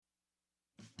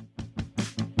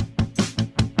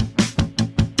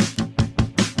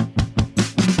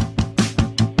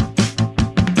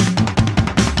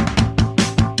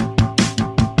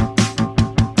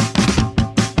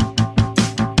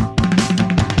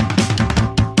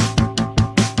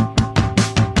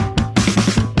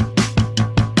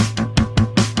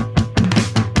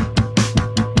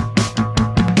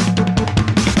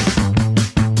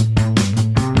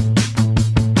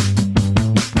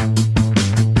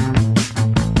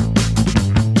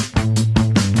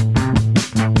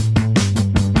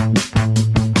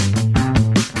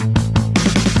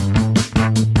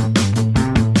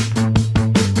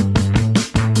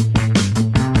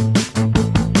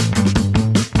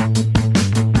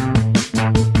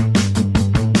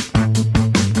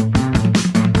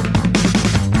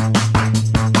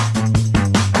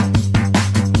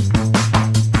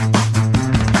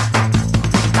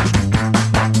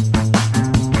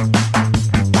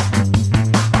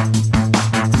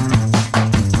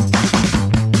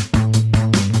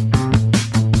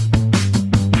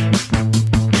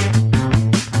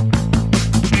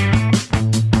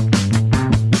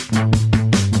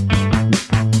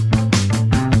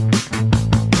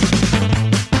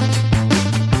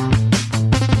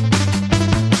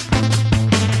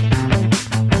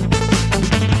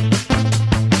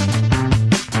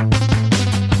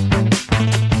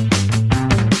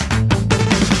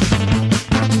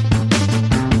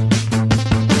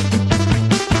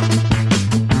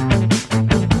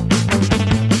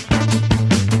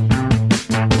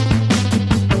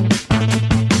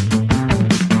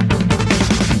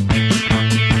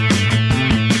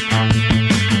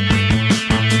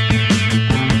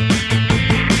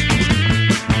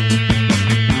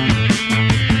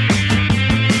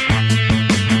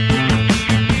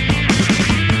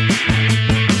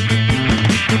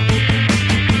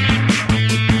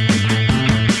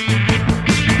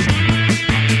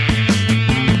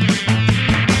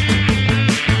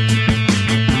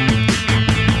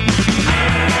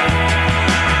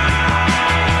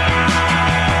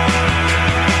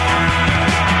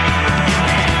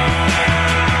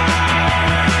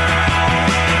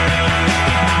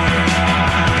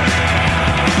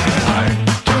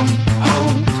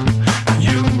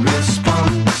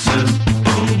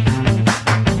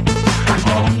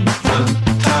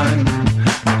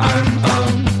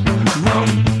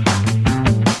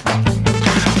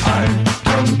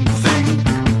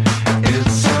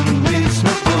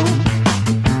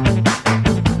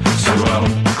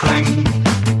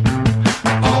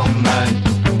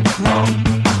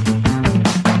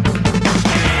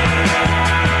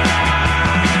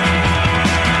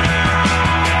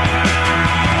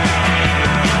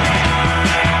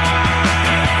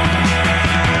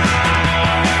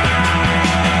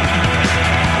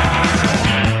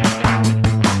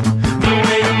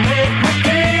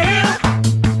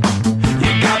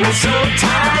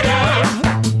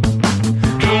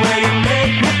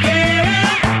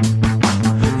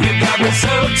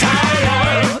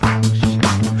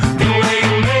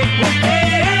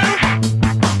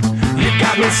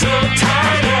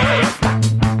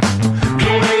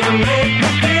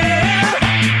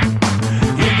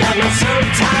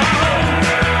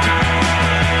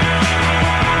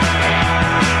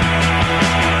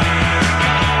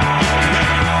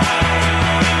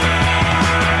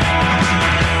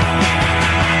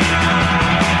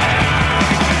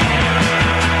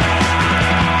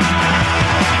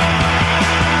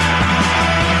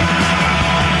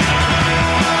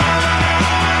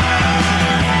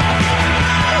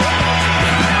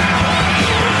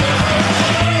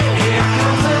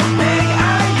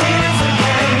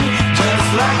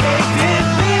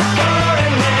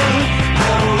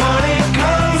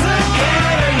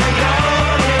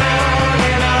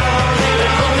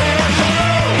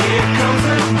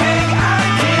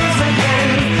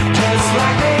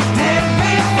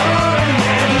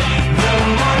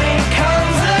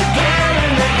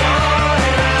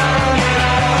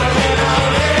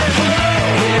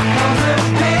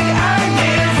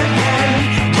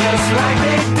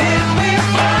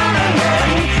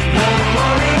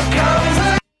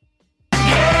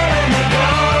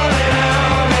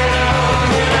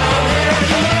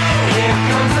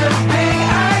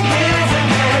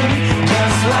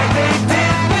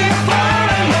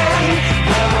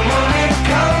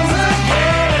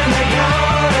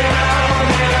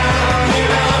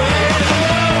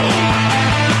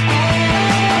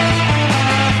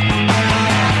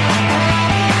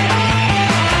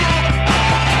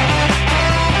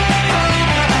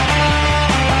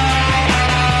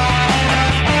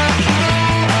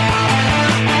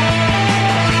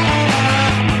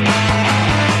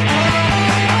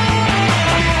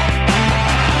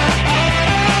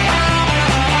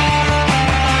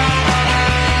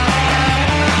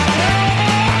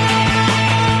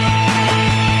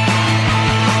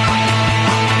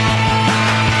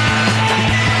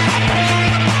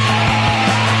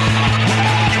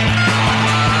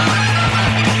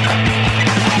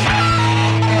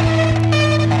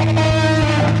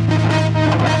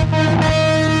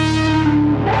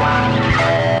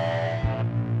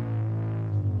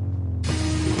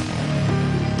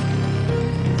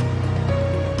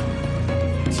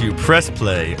to Press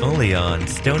Play, only on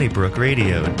Stony Brook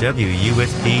Radio,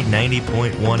 WUSB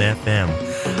 90.1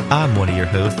 FM. I'm one of your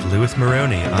hosts, Louis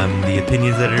Maroney. I'm the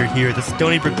opinions editor here at the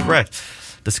Stony Brook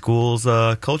Press, the school's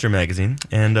culture magazine.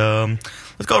 And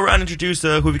let's go around and introduce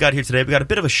who we got here today. We got a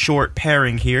bit of a short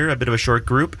pairing here, a bit of a short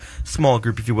group, small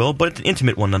group if you will, but an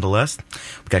intimate one nonetheless.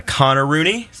 We got Connor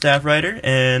Rooney, staff writer,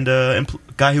 and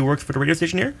guy who works for the radio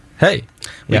station here. Hey.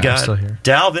 We got I'm still here.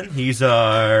 Dalvin. He's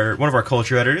one of our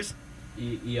culture editors.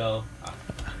 Yo.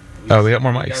 We got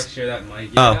more mics. Gotta share that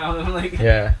mic.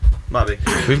 Yeah. Bobby.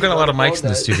 We've got a lot of mics in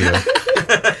the studio.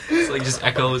 It's like just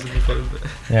echoes in front of it.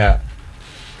 Yeah.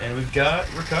 And we've got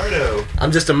Ricardo.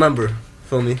 I'm just a member.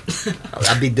 Feel me?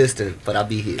 I'll be distant, but I'll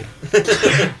be here.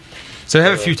 So I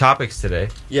have a few topics today.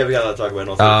 Yeah, we got a lot to talk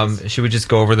about. Should we just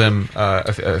go over them,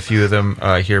 a few of them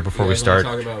here before we start?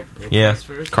 Talk about Brookfest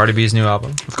first? Cardi B's new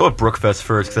album. Let's go with Brookfest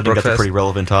first, because I think that's a pretty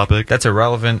relevant topic. That's a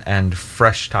relevant and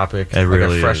fresh topic. It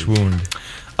really a fresh is. wound.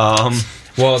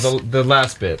 Well, the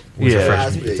last bit was a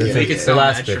fresh bit, wound. yeah. The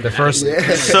last bit. The first.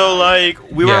 Yeah. So, like,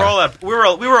 we were all at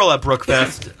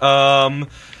Brookfest.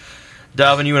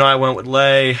 Dalvin, you and I went with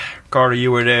Lay. Carter,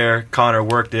 you were there. Connor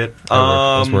worked it.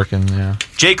 I was working, yeah.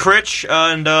 Jay Critch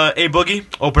and A Boogie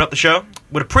opened up the show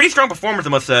with a pretty strong performance, I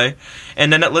must say.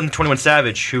 And then that led to 21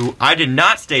 Savage, who I did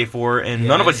not stay for, and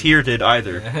none of us here did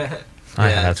either.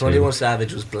 Yeah, 21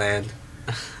 Savage was bland.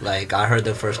 Like, I heard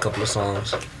the first couple of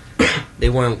songs. They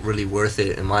weren't really worth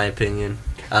it, in my opinion.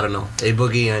 I don't know. A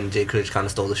Boogie and Jay Critch kind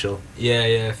of stole the show.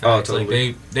 Yeah. Oh,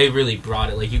 totally. Like, they really brought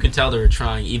it. Like, you could tell they were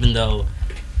trying, even though...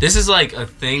 This is, like, a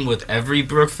thing with every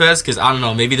Brookfest, because, I don't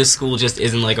know, maybe this school just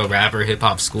isn't, like, a rap or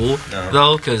hip-hop school,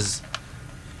 though, because,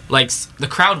 like, the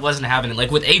crowd wasn't having it.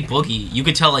 Like, with A Boogie, you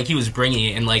could tell, like, he was bringing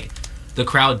it, and, like, the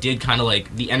crowd did kind of,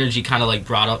 like, the energy kind of, like,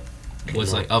 brought up,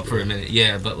 was, like, up for a minute.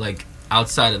 Yeah, but, like,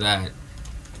 outside of that,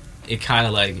 it kind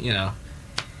of, like, you know,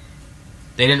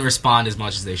 they didn't respond as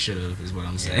much as they should have, is what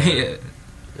I'm saying.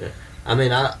 Yeah. I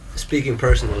mean, speaking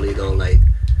personally, though, like,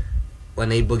 when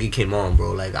A Boogie came on,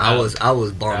 bro, like I was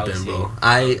bumping, bro.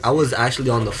 I was actually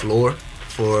on the floor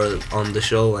on the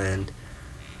show, and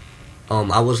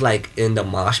I was like in the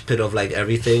mosh pit of like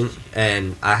everything,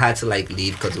 and I had to like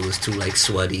leave because it was too like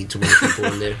sweaty, too many people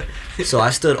in there. So I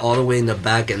stood all the way in the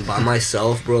back and by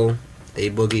myself, bro. A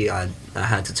Boogie, I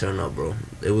had to turn up, bro.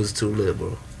 It was too lit,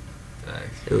 bro.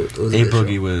 It was A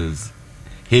Boogie was...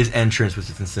 His entrance was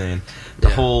just insane.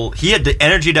 He had the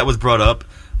energy that was brought up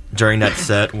during that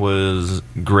set was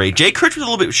great. Jay Critch was a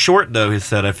little bit short, though, his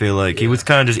set, I feel like. He was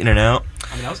kind of just in and out.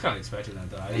 I mean, I was kind of expecting that,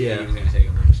 though. I didn't think he was going to take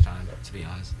a much time, to be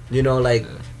honest. You know, like,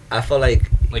 I felt like...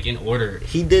 Like, in order.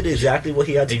 He did exactly what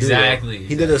he had to do. Exactly.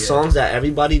 He did the songs that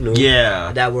everybody knew.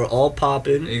 Yeah. That were all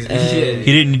popping. He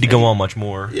didn't need to go on much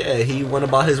more. Yeah, he went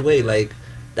about his way. Like,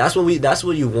 that's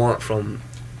what you want from...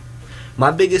 My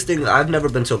biggest thing, I've never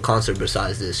been to a concert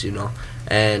besides this, you know?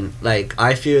 And, like,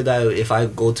 I fear that if I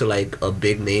go to, like, a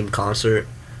big-name concert,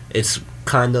 it's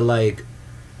kind of like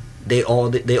they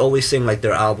always sing, like,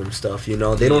 their album stuff, you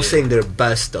know? They don't sing their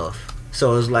best stuff.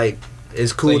 So it's, like,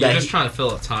 it's cool like that... You're just trying to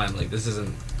fill up time. Like, this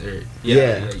isn't...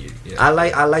 Yeah. I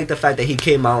like the fact that he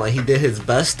came out and he did his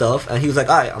best stuff, and he was like,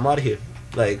 all right, I'm out of here.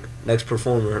 Like, next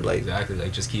performer, like... Exactly.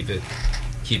 Like, just keep it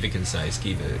concise.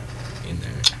 Keep it in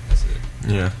there. That's it.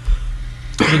 Yeah.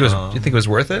 Do you think it was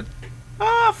worth it?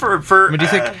 I mean, do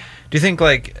you think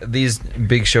like these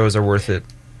big shows are worth it?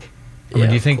 I mean,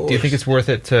 do you think it's worth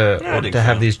it to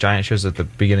have these giant shows at the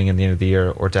beginning and the end of the year,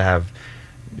 or to have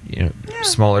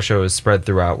smaller shows spread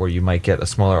throughout where you might get a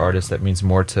smaller artist that means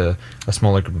more to a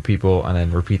smaller group of people, and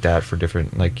then repeat that for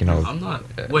different I'm not.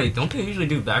 Wait, don't they usually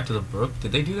do Back to the Brook?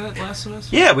 Did they do that last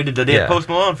semester? Yeah, we did. They had Post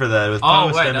Malone for that. It was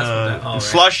Post and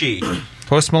Slushy.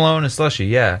 Post Malone and Slushy,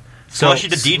 yeah. Slushy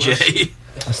the DJ.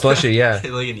 Slushy, yeah.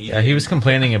 Yeah, he was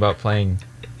complaining about playing.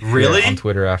 Really? On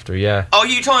Twitter after, yeah. Oh,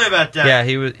 you told me about that. Yeah,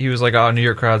 he was like, oh, New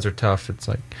York crowds are tough. It's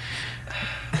like,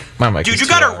 my mic. Dude, you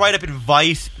gotta write up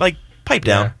advice. Like, pipe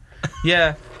down.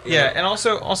 Yeah, and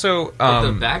also,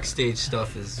 the backstage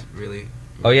stuff is really.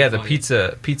 Oh yeah, the funny.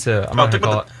 pizza. I'm not gonna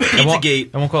call it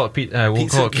Pizzagate. I won't call it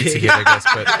Pizzagate, I guess.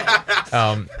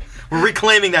 But we're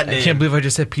reclaiming that name. I can't believe I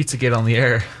just said Pizzagate on the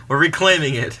air. We're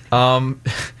reclaiming it.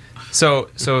 So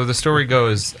the story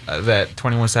goes that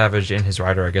 21 Savage and his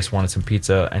rider, I guess, wanted some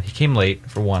pizza, and he came late,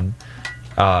 for one,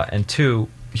 and two,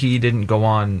 he didn't go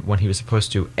on when he was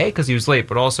supposed to. A, because he was late,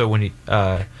 but also when he,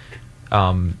 just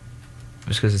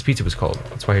because his pizza was cold.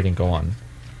 That's why he didn't go on.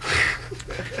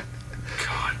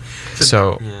 God.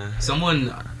 So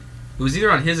someone It was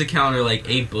either on his account or like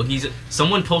A Boogie's.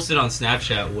 Someone posted on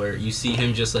Snapchat where you see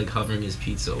him just like hovering his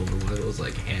pizza over one of those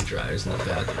like hand dryers in the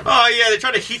bathroom. Oh yeah, they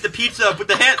tried to heat the pizza up with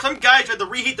the hand. Some guy tried to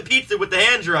reheat the pizza with the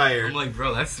hand dryer. I'm like,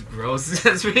 bro, that's gross.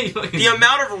 That's really fucking. The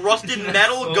amount of rusted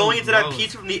metal so going into that gross.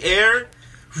 pizza from the air.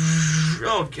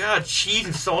 Oh god, cheese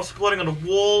and sauce splitting on the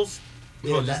walls.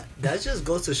 Yeah, that just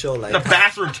goes to show like In the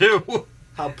bathroom too.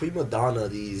 how prima donna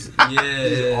these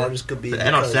Yeah. artists could be.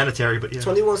 And unsanitary, but yeah.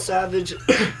 21 Savage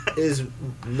is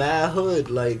mad hood,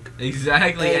 like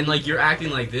Exactly, and like you're acting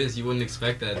like this, you wouldn't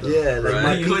expect that. Though. yeah, like Right.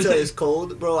 my You pizza wouldn't- is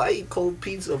cold, bro. I eat cold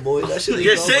pizza, boy. That shit is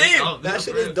Yeah, done, same. Oh, That no,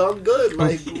 shit bro. is done good.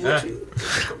 Like Yeah. what you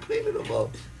complaining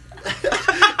about?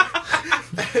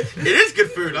 It is good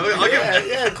food. I'll give it.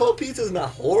 Yeah, cold pizza's not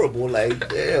horrible. Like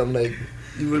damn, like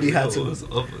you really had to What's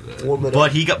up with that? warm it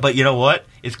But up. but you know what?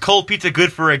 Is cold pizza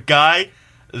good for a guy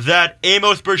that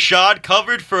Amos Burchard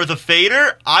covered for the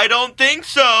Fader? I don't think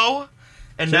so.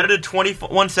 And neither did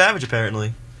 21 Savage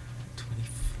apparently.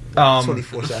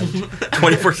 24 Savage.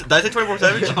 24. Did I say 24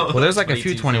 Savage? Well, there's like a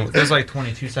few 20. There's like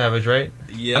 22 Savage, right?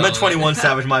 Yeah, I meant 21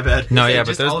 Savage. My bad. No, They yeah, but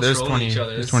just all there's troll 20. each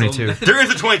other. There's It's so 22. mad. There is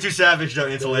a 22 Savage though.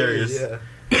 It's hilarious. Yeah.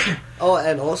 Oh,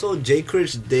 and also Jay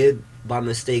Critch did by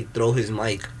mistake throw his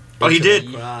mic. Oh, he into did.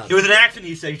 the crowd. It was an accident.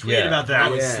 He said he tweeted Yeah. about That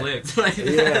that. was Yeah. slipped. Like,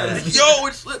 Yeah. Yo,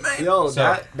 it's lit, man. Yo,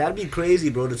 So- that'd be crazy,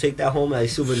 bro. To take that home as a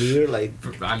souvenir, like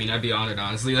I mean, I'd be honored,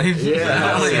 honestly. Like,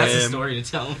 Yeah, like, that's a same. story to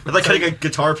tell. It's like cutting a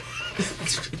guitar.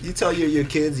 you tell your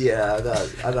kids, yeah, I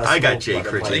got smoked Jay by the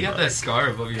Critch. They mic. got that scar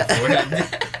above your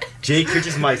forehead. Jay Critch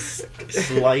is my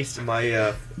sliced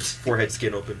my forehead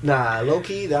skin open. Nah, low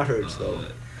key, that hurts though.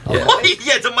 Yeah. Oh,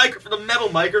 yeah, it's a microphone, the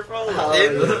metal microphone. Oh,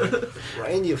 yeah.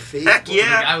 Right in your face. Heck boy.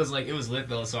 yeah. Like, I was like, it was lit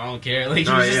though, so I don't care. Like, he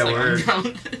Oh, was just yeah, like, word. I'm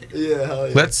down. Yeah, hell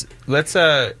yeah. Let's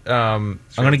I'm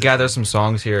gonna gather some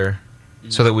songs here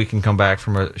so that we can come back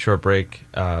from a short break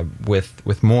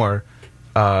with more,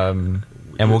 and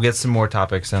we'll get some more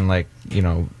topics and like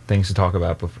things to talk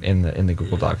about in the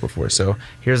Google Doc before. So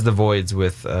here's the Voidz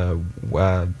with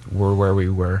we're where we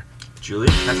were. Julie,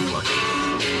 that's a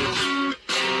luck.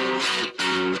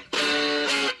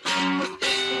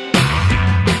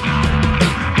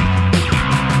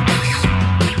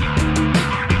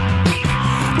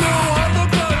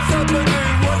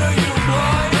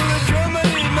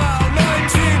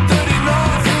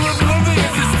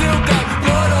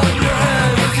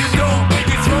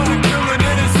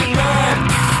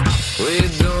 We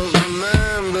don't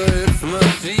remember, it's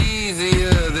much easier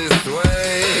this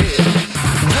way.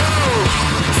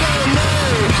 Go!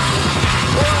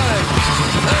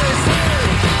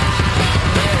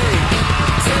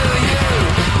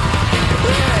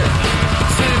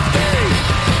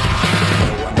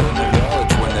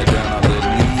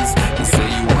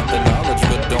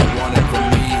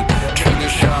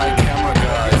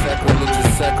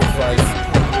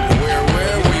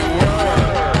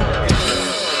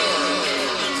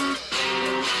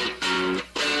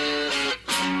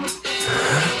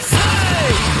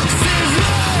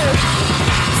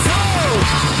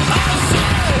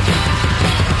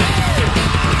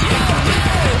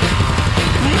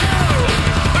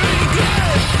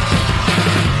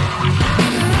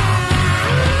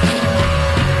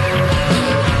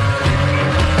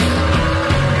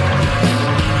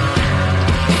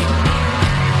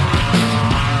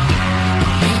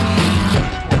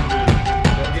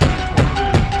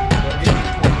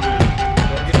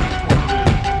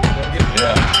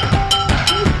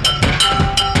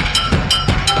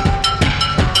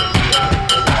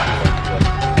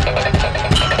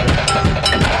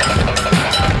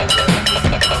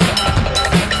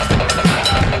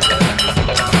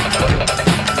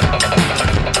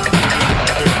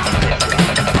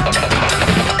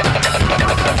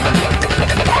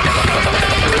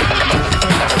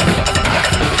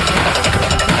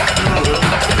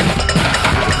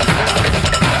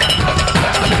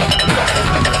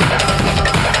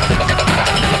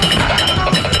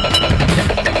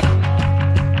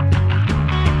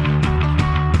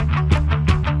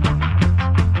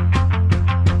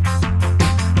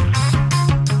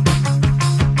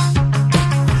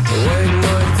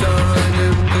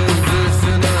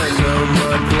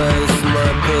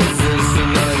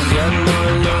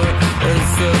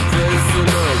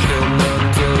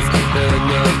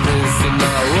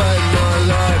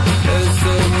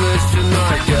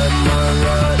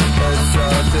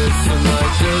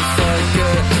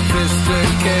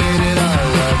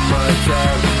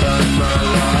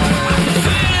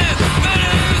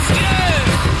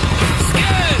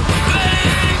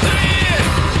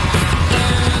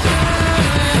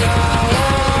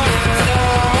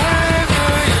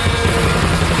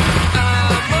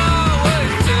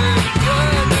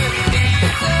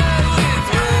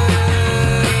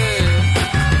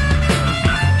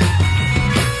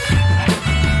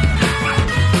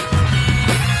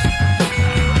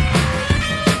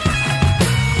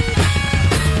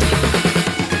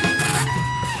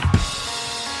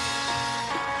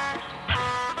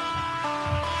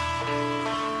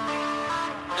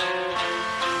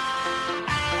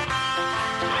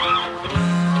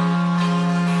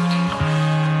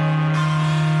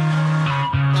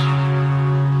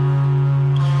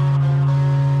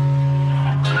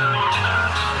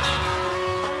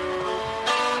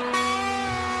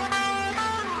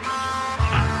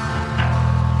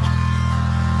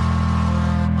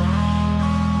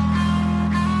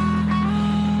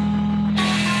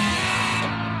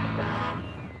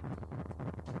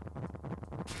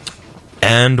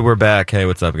 And we're back. Hey,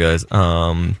 what's up, guys?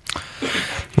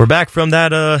 We're back from that.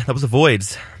 That was the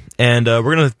Voidz, and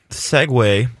we're gonna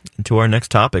segue into our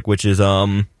next topic, which is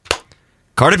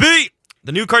Cardi B.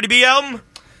 The new Cardi B album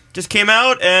just came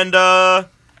out, and the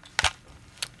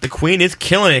Queen is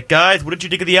killing it, guys. What did you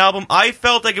think of the album? I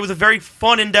felt like it was a very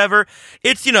fun endeavor.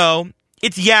 It's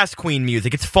it's Yas Queen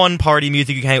music. It's fun party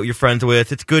music you can hang out with your friends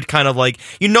with. It's good kind of like,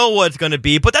 you know what it's going to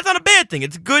be, but that's not a bad thing.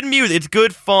 It's good music. It's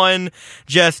good fun,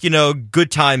 just,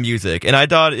 good time music. And I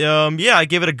thought, I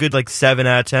gave it a good 7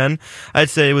 out of 10.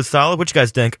 I'd say it was solid. What you guys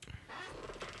think?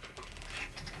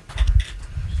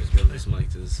 Just go this mic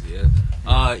to this,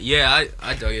 I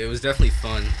dug it. It was definitely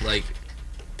fun.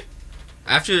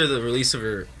 After the release of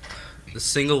the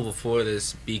single before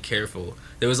this, Be Careful,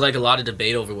 there was a lot of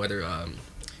debate over whether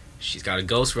she's got a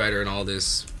ghostwriter and all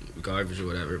this garbage or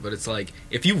whatever, but it's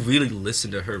if you really listen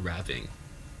to her rapping,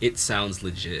 it sounds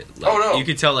legit. You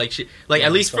could tell she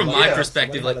at least from my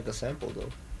perspective, like a sample though,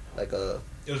 it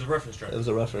was a reference track. It was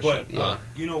a reference track. Yeah.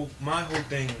 My whole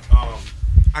thing,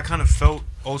 I kind of felt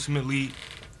ultimately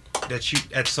that she,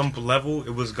 at some level,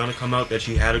 it was gonna come out that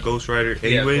she had a ghostwriter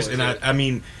anyways, I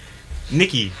mean,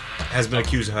 Nicki has been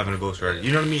accused of having a ghostwriter.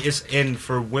 You know what I mean? And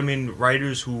for women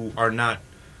writers who are not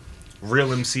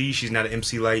real MC, she's not an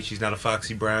MC Light, she's not a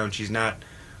Foxy Brown, she's not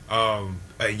a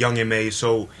Young M.A.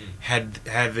 So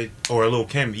have it, or a Lil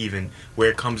Kim even,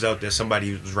 where it comes out that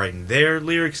somebody was writing their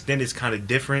lyrics, then it's kind of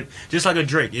different. Just like a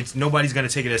Drake, it's nobody's gonna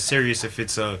take it as serious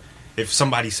if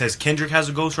somebody says Kendrick has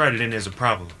a ghostwriter, then there's a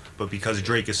problem. But because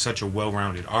Drake is such a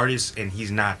well-rounded artist and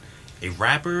he's not a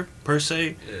rapper per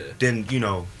se, then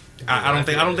I don't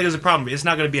think it's a problem. It's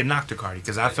not going to be a knock to Cardi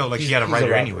because I felt like she had a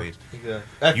writer anyways.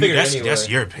 That's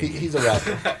your opinion. He's a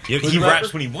rapper. He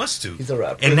raps when he wants to. He's a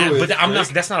rapper. And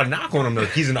that's not a knock on him though.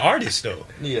 He's an artist though.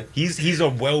 Yeah. He's a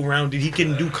well-rounded. He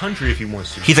can do country if he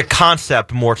wants to. He's a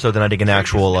concept more so than I think an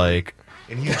actual And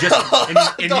he's just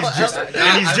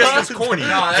as corny.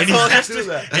 And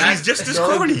he's just as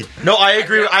corny. No, I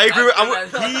agree.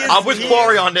 I'm with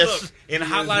Quarry on this. Look, in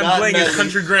Hotline Bling is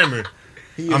country grammar.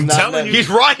 I'm telling you, he's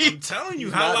right. I'm telling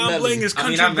you, Hotline Bling is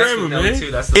country grammar, man.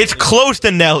 It's close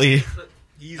to Nelly.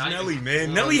 He's Nelly,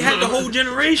 man. Nelly had the whole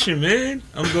generation, man.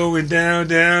 I'm going down,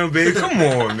 down, baby. Come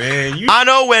on, man. I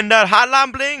know when that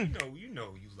Hotline Bling. You know.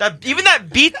 Even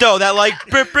that beat though, that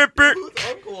brr, brr, brr. Whose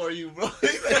uncle are you, bro? You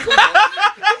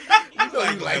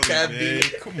like that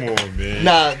beat. Come on, man.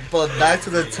 Nah, but back to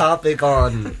the topic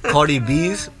on Cardi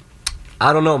B's.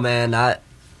 I don't know, man.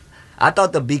 I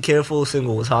thought the Be Careful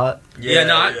single was hot.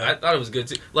 I thought it was good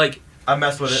too. I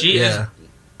messed with it. She is.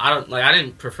 I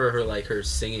didn't prefer her her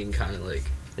singing kind of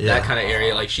that kind of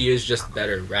area. She is just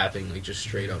better rapping, just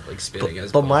straight up spitting.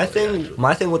 But my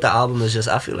thing with the album is just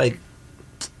I feel like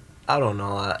I don't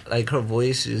know. Her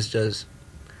voice is just.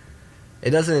 It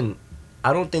doesn't.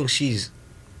 I don't think she's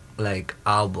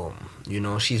album.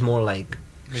 She's more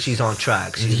she's on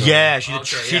tracks.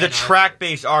 She's a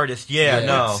track-based artist.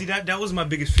 No. See, that was my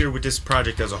biggest fear with this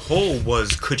project as a whole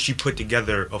was could she put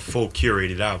together a full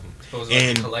curated album?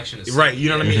 And a collection of right, you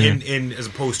know what I mean? And as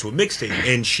opposed to a mixtape.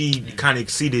 And she kind of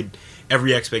exceeded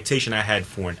every expectation I had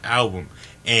for an album.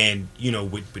 And,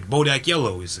 with Bodak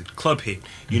Yellow is a club hit.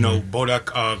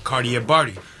 Bodak Cartier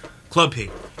Barty, club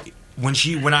hit.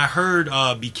 When I heard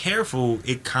Be Careful,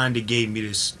 it kind of gave me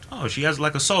this, she has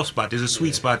a soft spot. There's a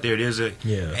sweet spot there. There's a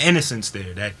innocence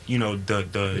there that,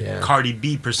 the Cardi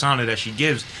B persona that she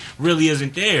gives really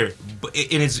isn't there. But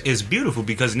it's beautiful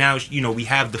because now, we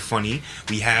have the funny,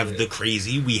 we have the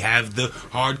crazy, we have the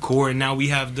hardcore, and now we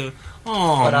have the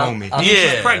moment.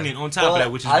 She's pregnant on top of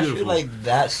that, which is beautiful. I feel like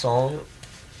that song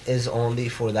is only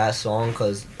for that song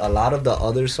because a lot of the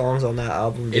other songs on that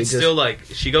album still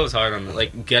she goes hard on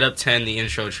it. Get Up 10, the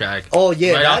intro track. Oh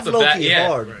yeah, right that's low key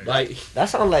hard. Right. That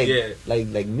sound like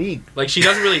Meek. She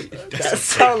doesn't really. That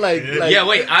sound like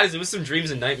it was some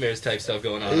dreams and nightmares type stuff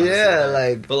going on.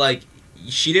 But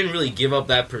she didn't really give up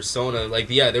that persona.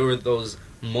 There were those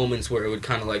moments where it would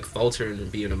kind of falter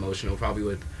and be an emotional. Probably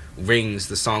with Rings,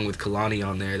 the song with Kalani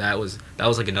on there. That was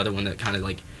another one that kind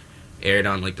of aired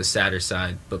on the sadder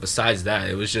side, but besides that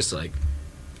it was just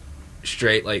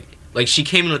straight she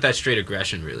came in with that straight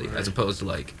aggression really, as opposed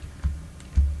to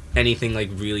anything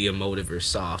really emotive or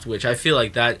soft, which I feel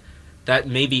that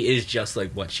maybe is just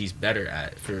what she's better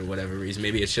at for whatever reason.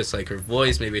 Maybe it's just her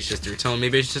voice, maybe it's just her tone,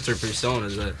 maybe it's just her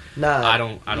persona. I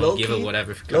don't give it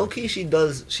whatever. Low key she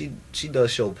does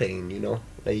show pain, you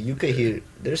could hear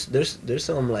there's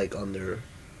some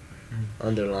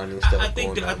underlining stuff. I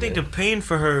think the pain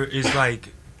for her is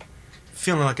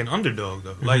feeling like an underdog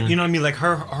though. You know what I mean?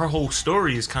 Her whole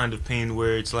story is kind of pain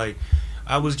where it's I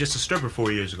was just a stripper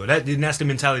 4 years ago. That's the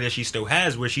mentality that she still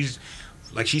has where she's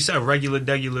like she said, regular,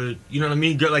 you know what I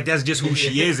mean? Girl, like that's just who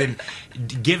she is, and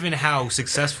given how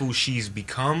successful she's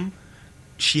become,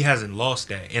 she hasn't lost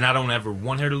that, and I don't ever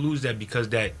want her to lose that because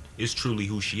that is truly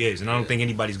who she is, and I don't think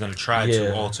anybody's gonna try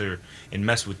to alter and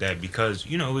mess with that because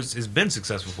it's been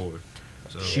successful for her.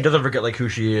 So. She doesn't forget like who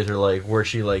she is or like where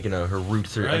she like her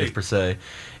roots are, I guess, per se,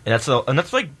 and that's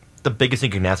like the biggest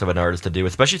thing you can ask of an artist to do,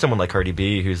 especially someone like Cardi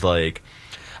B, who's like,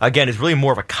 again, is really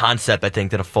more of a concept, I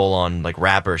think, than a full-on like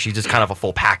rapper. She's just kind of a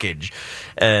full package,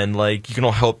 and like you can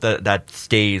all hope that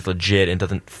stays legit and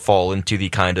doesn't fall into the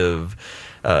kind of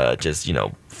just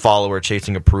follower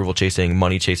chasing, approval chasing,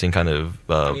 money chasing kind of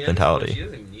mentality. She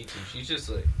doesn't even need to. She's just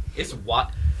like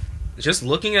just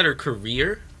looking at her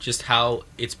career, just how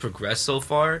it's progressed so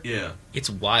far. Yeah,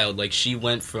 it's wild. Like she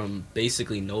went from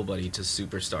basically nobody to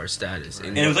superstar status,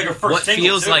 and it was like her first what single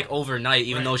feels too. like overnight.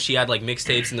 Even though she had like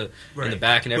mixtapes in the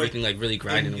back and everything, like really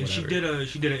grinding. And or whatever.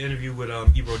 she did an interview with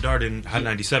Ebro Dart in Hot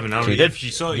 97. I don't know if she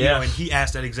saw it, and he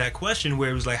asked that exact question where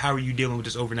it was like, "How are you dealing with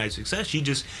this overnight success?" She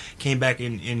just came back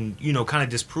and kind of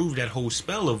disproved that whole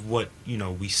spell of what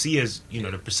we see as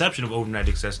the perception of overnight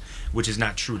success, which is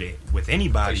not true with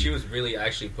anybody. Like she was really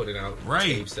actually putting out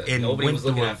tapes that and nobody was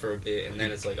looking at for a bit, and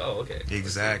then it's like, oh, okay.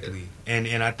 Exactly.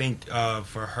 And I think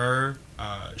for her,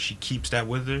 she keeps that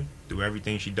with her through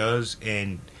everything she does,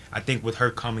 and I think with her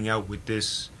coming out with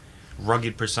this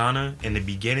rugged persona in the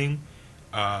beginning,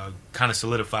 kind of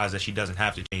solidifies that she doesn't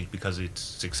have to change because it's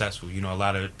successful. A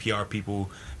lot of PR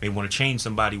people may want to change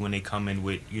somebody when they come in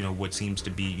with what seems to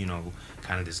be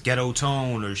kind of this ghetto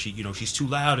tone, or she's too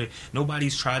loud, and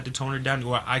nobody's tried to tone her down.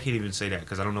 Or I can't even say that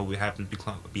because I don't know what happens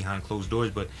behind closed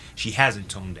doors, but she hasn't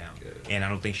toned down, and I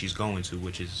don't think she's going to,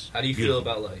 which is how do you beautiful.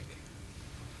 feel about like?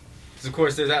 Because of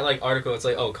course there's that like article. It's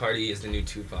like, oh, Cardi is the new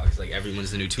Tupac. It's like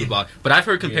everyone's the new Tupac. But I've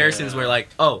heard comparisons where like,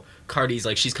 oh, Cardi's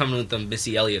like she's coming with them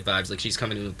Missy Elliott vibes. Like she's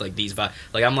coming in with like these vibes.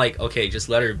 Like I'm like, okay, just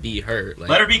let her be her. Like,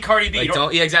 let her be Cardi B.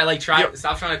 Like exactly. Like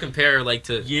stop trying to compare her like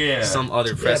to some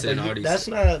other precedent artist.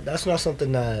 That's not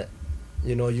something that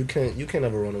you can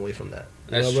never run away from that.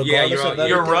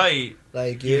 You're right.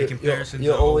 Like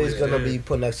you're always gonna be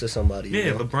put next to somebody.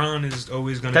 Yeah, LeBron is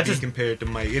always gonna be compared to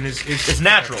Mike, and it's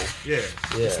natural. Yeah,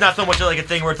 it's not so much like a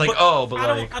thing where it's like,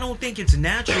 I don't think it's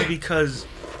natural because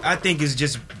I think it's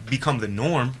just become the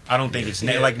norm. I don't think it's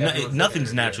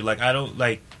nothing's natural. Like I don't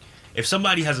like. If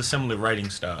somebody has a similar writing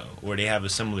style or they have a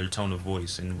similar tone of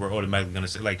voice, and we're automatically going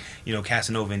to say, like,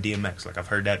 Casanova and DMX, like, I've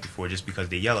heard that before just because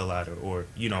they yell a lot, or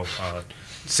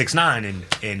 6ix9ine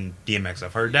and DMX,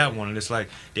 I've heard that one, and it's like,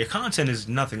 their content is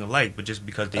nothing alike, but just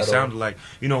because they sound like,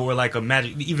 or like a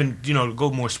Magic, even, to go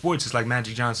more sports, it's like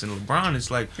Magic Johnson and LeBron, it's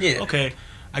like, okay,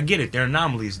 I get it, they're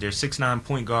anomalies, they're 6'9"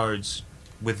 point guards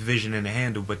with vision and a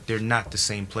handle, but they're not the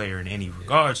same player in any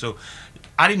regard, so...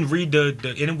 I didn't read the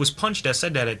and it was Punch that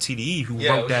said that at TDE who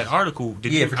wrote that article.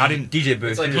 I didn't DJ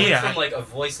Booth. It's like from like a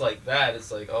voice like that.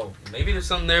 It's like, oh, maybe there's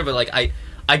something there, but like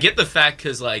I get the fact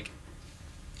because like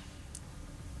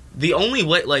the only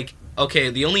way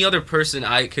the only other person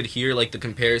I could hear like the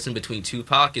comparison between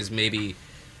Tupac is maybe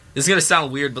this is gonna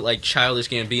sound weird, but like Childish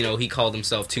Gambino, he called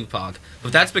himself Tupac,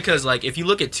 but that's because like if you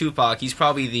look at Tupac, he's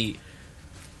probably the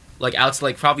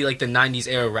probably the '90s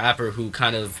era rapper who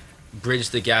kind of bridge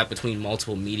the gap between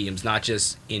multiple mediums, not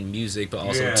just in music, but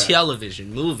also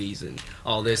television, movies, and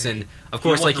all this. And of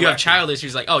course, like you have Childish,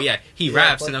 who's like, oh yeah, he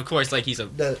raps, and of course, like he's a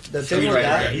the thing with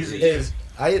that is,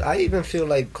 I even feel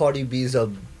like Cardi B's a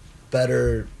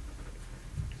better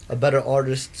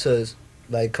artist to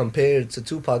like compared to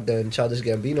Tupac than Childish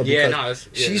Gambino because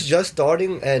she's just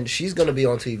starting and she's gonna be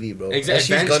on TV, bro.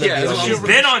 Exactly. She's gonna be on She's TV.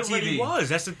 been on TV.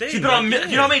 That's the thing. She's been on.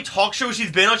 You know how many talk shows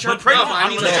she's been on? She's pregnant.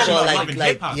 But Love and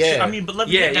Hip Hop.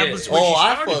 That was where she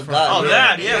started from. Oh,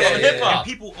 that. Yeah, Love and Hip Hop. And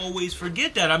people always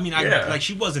forget that. I mean, like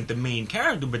she wasn't the main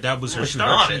character, but that was her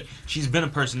start. She's been a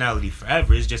personality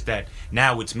forever. It's just that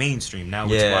now it's mainstream. Now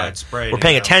it's widespread. We're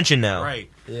paying attention now. Right.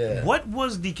 Yeah. What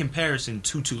was the comparison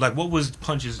to like what was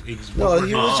Punch's? No,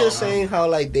 he was just saying how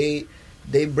like they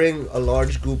bring a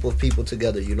large group of people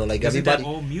together. Like isn't everybody. That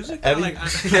old music? I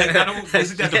don't.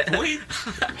 Isn't that the point?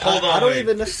 Hold on. I don't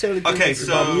even necessarily think it's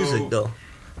about music though.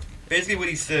 Basically, what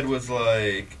he said was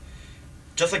like,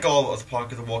 just like all of us,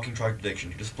 Pac is a walking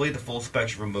contradiction. He displayed the full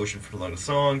spectrum of emotion for the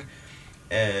song,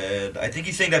 and I think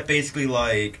he's saying that basically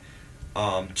like,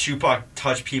 Tupac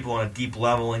touched people on a deep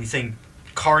level, and he's saying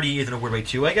Cardi is in a weird way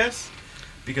too, I guess,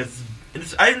 because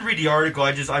I didn't read the article.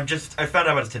 I found out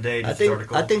about it today. I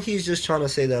think he's just trying to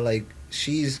say that like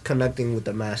she's connecting with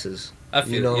the masses. I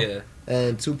feel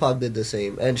And Tupac did the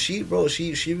same, and she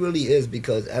really is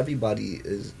because everybody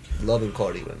is loving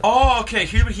Cardi right now. Oh, okay.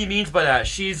 Here's what he means by that.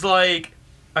 She's like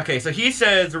Okay, so he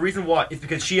says the reason why is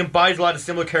because she embodies a lot of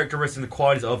similar characteristics and the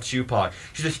qualities of Tupac.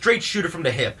 She's a straight shooter from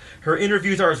the hip. Her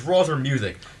interviews are as raw as her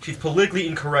music. She's politically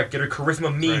incorrect, yet her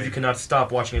charisma means you cannot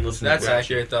stop watching and listening. That's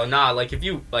accurate, though. Nah, like if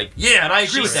you like, yeah, and I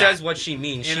agree she with that. says what she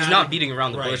means. She's not beating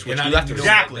around the bush. Which you have to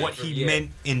exactly what he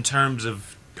meant in terms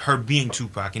of her being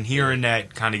Tupac, and hearing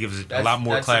that kind of gives it a lot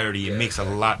more clarity. It makes a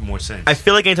lot more sense. I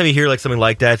feel like anytime you hear like something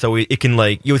like that, so it can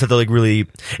like you always have to like really.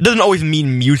 It doesn't always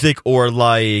mean music or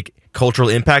like cultural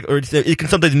impact, or it can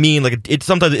sometimes mean like it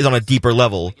sometimes is on a deeper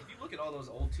level. If you look at all those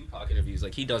old Tupac interviews,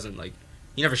 like he doesn't like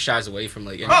he never shies away from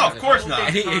like. Of course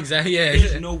not. Exactly. Yeah.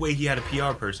 There's no way he had a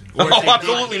PR person. Or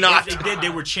absolutely not. If they did, they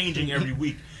were changing every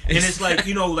week. And it's like,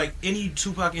 like any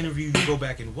Tupac interview you go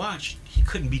back and watch, he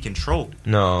couldn't be controlled.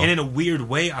 No. And in a weird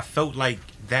way, I felt like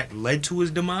that led to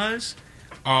his demise.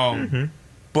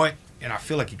 But, and I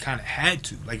feel like he kind of had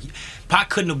to. Like, Pac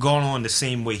couldn't have gone on the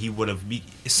same way he would have.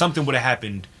 Something would have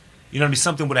happened. You know what I mean?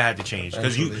 Something would have had to change.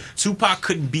 Because Tupac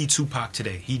couldn't be Tupac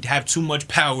today. He'd have too much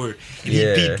power, and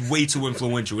he'd be way too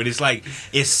influential. And it's like,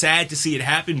 it's sad to see it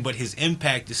happen, but his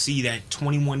impact to see that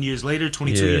 21 years later,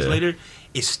 22 years later,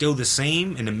 it's still the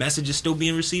same, and the message is still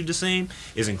being received the same,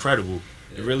 is incredible.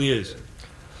 It really is.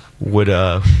 Would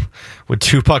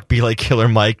Tupac be like Killer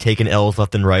Mike, taking L's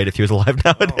left and right if he was alive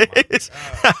nowadays?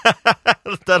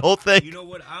 That whole thing. You know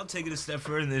what? I'll take it a step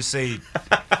further and say,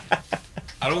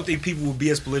 I don't think people would be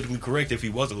as politically correct if he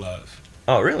was alive.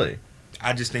 Oh, really?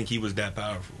 I just think he was that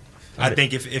powerful. I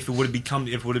think if it would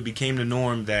have became the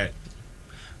norm that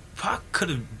Pac could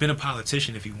have been a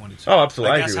politician if he wanted to. Oh,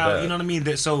 absolutely. Like, that's how, you know what I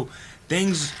mean? So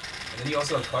things. And then you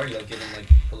also have Cardi like giving like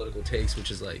political takes,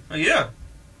 which is like. Oh, yeah.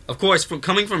 Of course,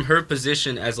 coming from her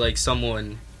position as like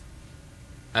someone,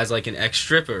 as like an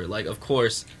ex-stripper, like of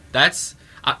course that's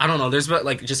I don't know. There's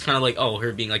like just kind of like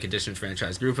her being like a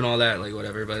disenfranchised group and all that, like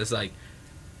whatever. But it's like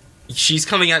she's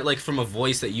coming at like from a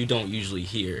voice that you don't usually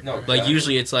hear. No, exactly. Like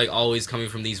usually it's like always coming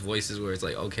from these voices where it's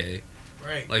like okay,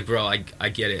 right? Like bro, I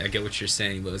get it, I get what you're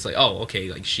saying, but it's like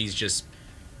okay, like she's just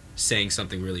saying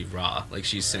something really raw, like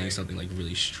she's saying something like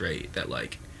really straight that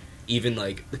like. Even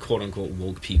like the quote unquote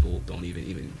woke people don't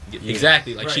even get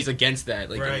exactly like she's against that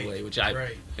like in a way, which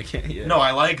I can't. Yeah. No,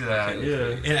 I like that.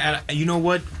 Yeah, and you know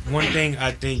what? One thing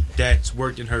I think that's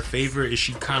worked in her favor is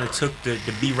she kind of took the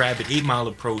B Rabbit 8 Mile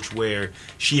approach where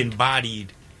she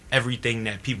embodied everything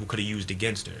that people could have used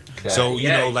against her. Exactly. So you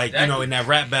know, like in that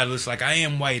rap battle, it's like I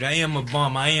am white, I am a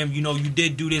bum, I am you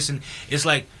did do this, and it's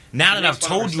like. Now that I've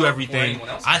told you everything,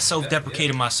 I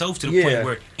self-deprecated myself to the point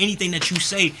where anything that you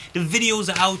say, the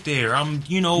videos are out there. I'm,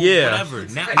 whatever.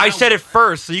 Now, I said it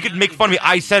first, so you could make fun of me.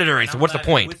 I said it already, so what's the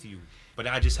point? With you, but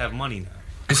I just have money now.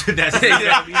 That's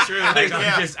exactly true. Like,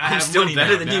 I'm still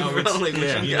better than you, bro. Like,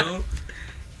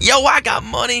 Yo, I got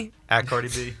money. At Cardi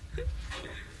B.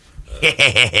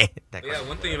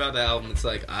 One thing about the album, it's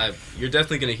like you're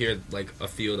definitely gonna hear like a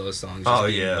few of those songs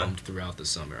being bumped throughout the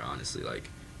summer. Honestly, like.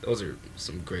 Those are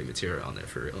some great material on there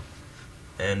for real.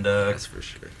 And that's for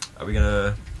sure. Are we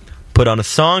gonna put on a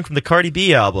song from the Cardi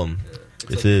B album?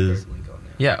 This is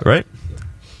right.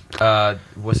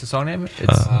 What's the song name?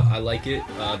 It's I Like It.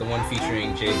 The one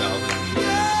featuring J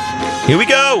Balvin. Here we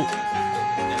go.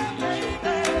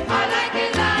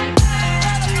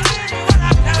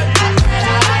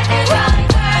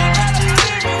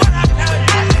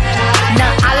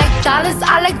 Dollars,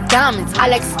 I like diamonds, I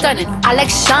like stunning, I like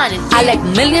shining, I like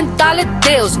 $1 million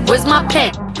deals, where's my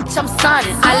pen? I'm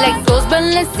signing. I like those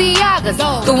Balenciagas,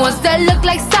 the ones that look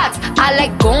like socks. I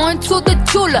like going to the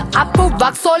Tula, I put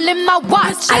rocks all in my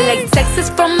watch. I like texts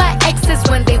from my exes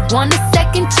when they want a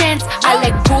second chance. I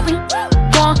like proving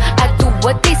wrong, I do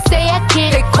what they say I can't.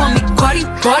 They call me Cardi,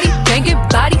 banging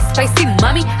body, spicy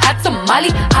mommy, hot tamale,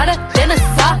 hotter than a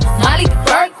Somali.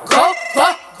 Virgo,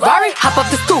 Ferrari, hop up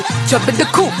the stoop, jump in the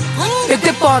coupe, big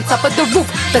dip on top of the roof,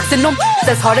 flexing them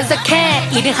as hard as I can,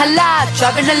 eating halal,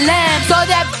 driving a lamb. So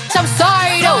that bitch, I'm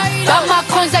sorry though, got my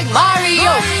coins like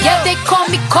Mario. Yeah, they call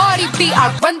me Cardi B,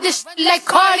 I run this shit like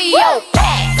cardio.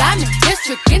 I'm in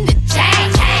district in the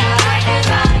chain.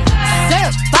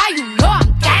 Certified, you know I'm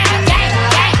gang.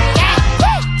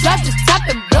 Drop the top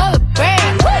and blow the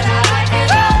brain.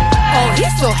 Oh, he's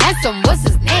so handsome, what's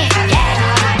his name?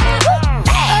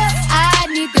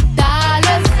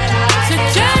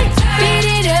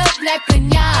 Like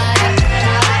piñata.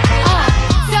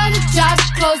 Tell the job to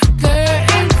close the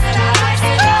curtains.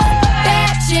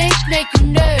 Bad chicks make you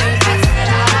nervous.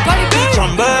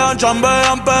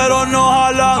 Chambean, pero no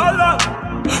jalan.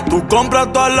 Tú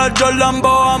compras todas las Jordan,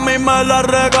 a mí me las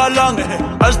regalan.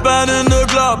 I spend in the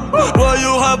club, what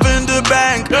you have in the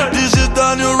bank. This is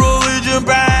the new religion,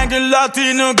 banking like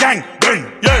Latino gang, gang,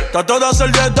 yeah. Trato de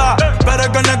hacer dieta, pero es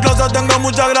que en el closet tengo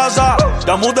mucha grasa.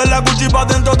 Ya mudé la Gucci pa'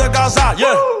 dentro de casa,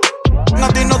 yeah.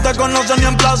 A ti no te conocen ni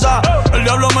en plaza. El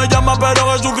diablo me llama,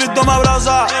 pero Jesucristo me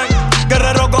abraza.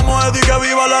 Guerrero como Eddie, que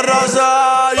viva la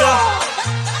raza, yeah.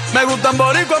 Me gustan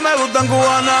boricua, me gustan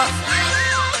cubana.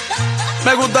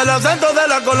 Me gusta el acento de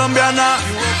la colombiana.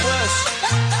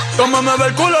 Como me ve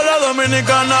el culo la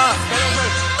dominicana.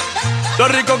 Lo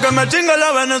rico que me chinga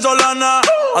la venezolana.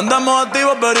 Andamos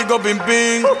activos, perico, pim,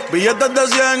 pim. Billetes de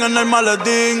 100 en el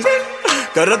maletín.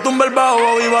 Que retumbe el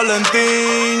bajo y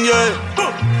Valentín,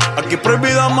 yeah. Aquí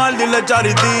prohibido mal, dile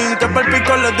charitín. Que per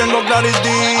pico le tengo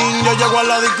claritín. Yo llego a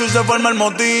la disco y se forma el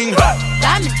motín.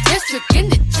 Diamond District in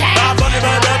the chain.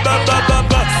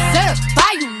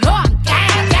 Certified, you know I'm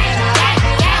gang, gang, gang,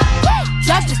 gang.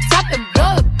 Drop the top and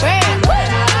blow the brand.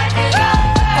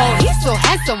 Oh, he's so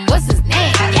handsome, what's his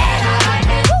name?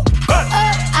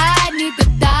 I need the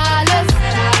dollars.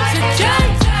 So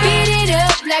just beat it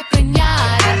up like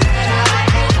piñata.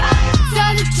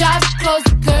 Tell the job to close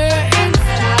the curtains.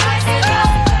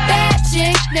 Bad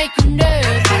chicks make you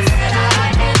nervous.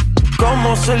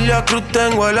 Como Celia Cruz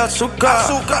tengo el azúcar.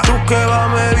 Tú que va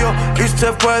medio y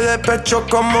se fue de pecho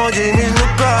como Jimmy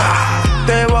Luca.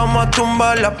 Te vamos a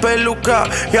tumbar la peluca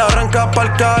y arranca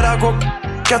pa'l carajo.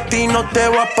 Que a ti no te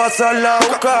va a pasar la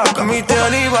boca. Mi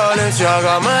tenis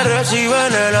Valenciaga me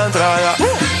reciben en la entrada.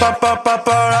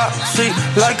 Sí,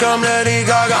 like I'm Lady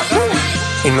Gaga.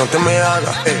 Y no te me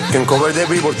hagas, que en cover de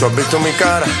Billboard tú has visto mi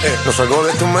cara. No salgo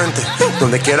de tu mente,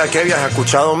 donde quiera que viajes, he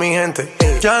escuchado mi gente.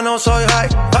 Ya no soy high,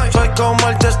 soy como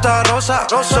el testa rosa.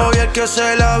 Soy el que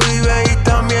se la vive y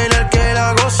también el que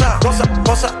la goza. Cosa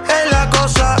es la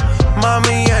cosa,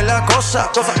 mami es la cosa.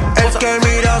 El que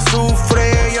mira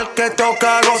sufre y el que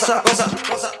toca goza.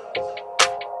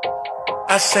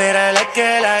 I said I like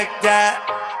it like that.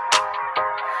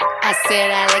 I said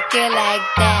I like it like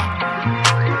that.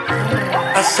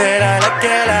 I said I like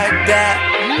it like that.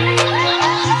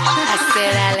 I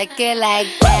said I like it like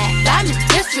that. Diamond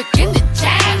District in the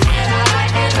chain.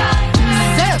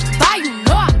 Certified, you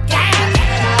know I'm gang.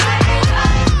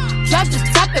 Drop the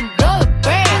top and blow the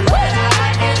brand.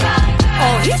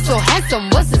 Oh, he's so handsome,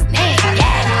 what's his name?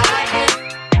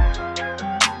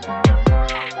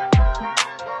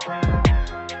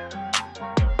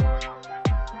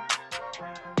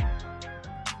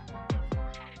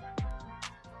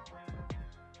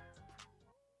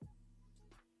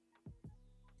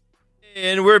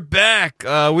 And we're back.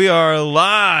 We are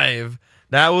live.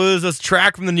 That was a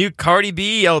track from the new Cardi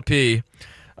B LP.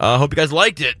 Hope you guys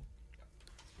liked it.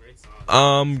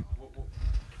 I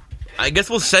guess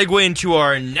we'll segue into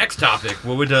our next topic.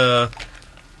 Which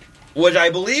I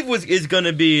believe is going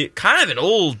to be kind of an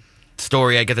old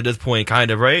story, I guess, at this point, kind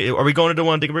of, right? Are we going to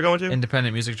one? Think we're going to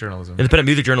Independent music journalism. Independent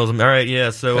music journalism. All right, yeah.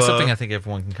 So that's something I think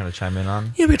everyone can kind of chime in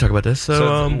on. Yeah, we can talk about this.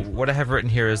 So what I have written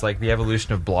here is like the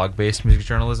evolution of blog-based music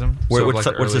journalism.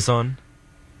 What's this on?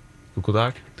 Google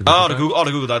Doc. The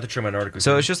Google Doc, the Truman article.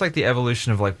 So it's just like the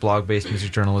evolution of like blog-based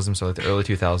music journalism. So like the early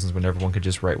 2000s, when everyone could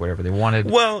just write whatever they wanted.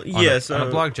 Well, yes, on a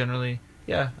blog generally.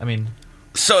 Yeah, I mean.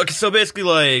 So basically,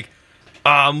 like.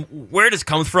 Where this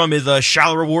comes from is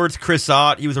Shallow Rewards. Chris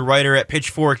Ott, he was a writer at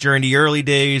Pitchfork during the early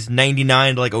days,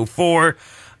 99 to like 04.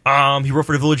 He wrote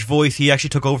for The Village Voice. He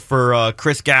actually took over for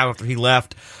Chris Gow after he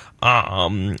left.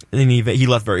 And he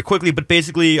left very quickly. But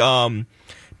basically,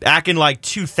 back in like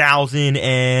 2000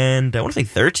 and I want to say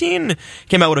 13,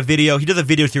 came out with a video. He does a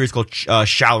video series called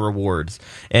Shallow Rewards,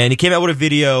 and he came out with a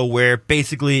video where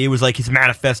basically it was like his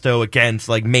manifesto against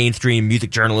like mainstream music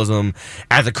journalism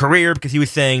as a career, because he was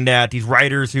saying that these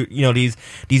writers who, these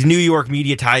New York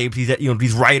media types,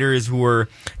 these writers who were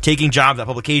taking jobs at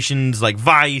publications like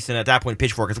Vice and at that point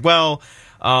Pitchfork as well.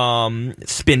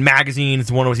 Spin Magazine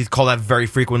is one of he's called that very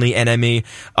frequently. NME,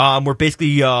 were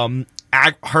basically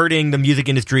hurting the music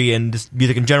industry and just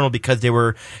music in general because they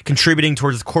were contributing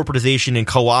towards this corporatization and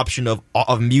co-option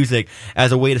of music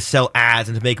as a way to sell ads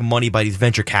and to make money by these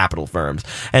venture capital firms.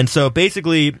 And so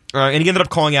basically, and he ended up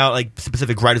calling out like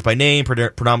specific writers by name,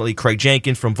 predominantly Craig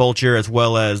Jenkins from Vulture as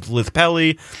well as Liz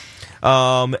Pelly.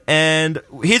 And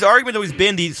his argument has always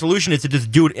been the solution is to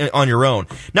just do it on your own.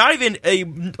 Not even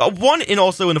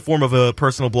also in the form of a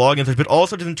personal blog, but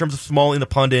also just in terms of small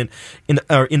independent,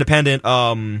 free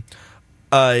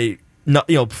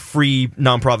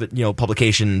nonprofit,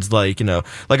 publications like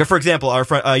for example, our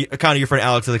friend, kind of your friend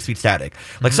Alex is like Sweet Static,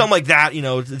 like something like that.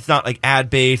 It's not like ad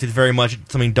based. It's very much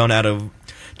something done out of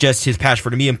just his passion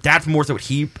for the medium. That's more so what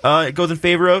he goes in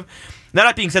favor of. Now,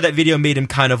 that being said, that video made him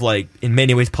kind of like, in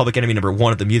many ways, public enemy number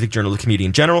one of the music journalism community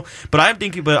in general. But I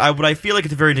feel like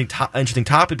it's a very interesting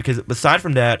topic because aside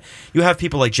from that, you have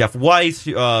people like Jeff Weiss,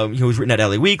 who's written at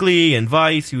LA Weekly and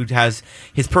Vice, who has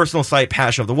his personal site,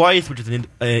 Passion of the Weiss, which is an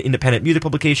independent music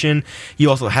publication. You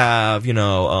also have,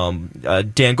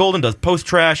 Dan Golden does Post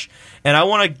Trash. And I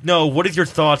want to know, what is your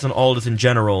thoughts on all this in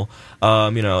general?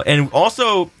 And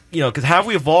also, because have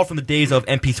we evolved from the days of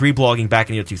MP3 blogging back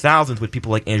in the 2000s with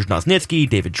people like Andrew Nosnitsky,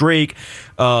 David Drake,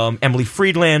 Emily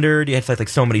Friedlander, you had sites like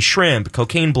So Many Shrimp,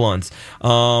 Cocaine Blunts,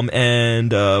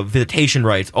 and Visitation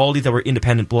Rights, all these that were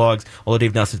independent blogs, although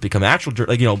they've now since become actual,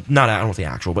 I don't want to say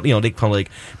actual, but, they become like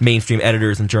mainstream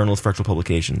editors and journalists for actual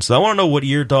publications. So I want to know what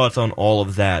your thoughts on all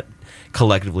of that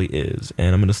collectively is.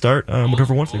 And I'm going to start,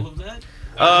 whatever wants to. All of that?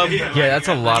 Yeah, that's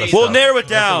a lot of stuff. We'll narrow it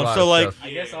down. So, like, I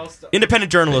guess I'll start.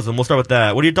 Independent journalism. We'll start with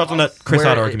that. What are your thoughts on that Chris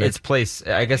Howard argument? Its place.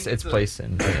 I guess its place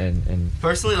in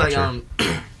personally, like, culture.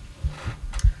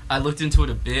 I looked into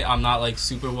it a bit. I'm not like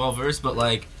super well versed, but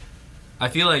like, I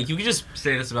feel like you could just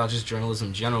say this about just journalism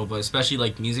in general, but especially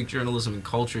like music journalism and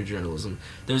culture journalism.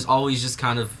 There's always just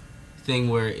kind of thing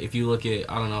where if you look at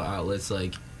outlets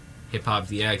like Hip Hop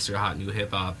VX or Hot New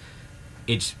Hip Hop,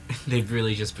 they've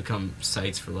really just become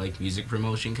sites for like music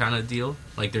promotion kind of deal.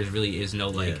 Like there really is no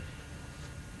like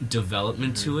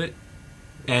development to it,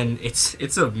 and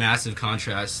it's a massive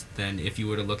contrast than if you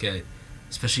were to look at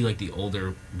especially like the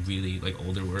older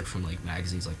work from like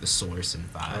magazines like The Source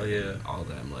and Vibe and all of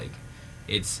them. Like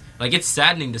it's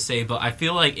saddening to say, but I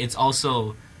feel like it's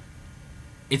a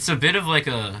bit of like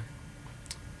there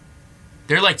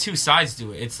are like two sides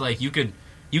to it. It's like you could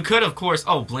of course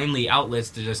blame the outlets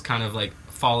to just kind of like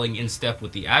falling in step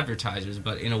with the advertisers,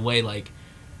 but in a way like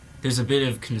there's a bit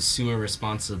of consumer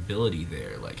responsibility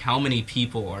there. Like how many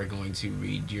people are going to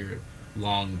read your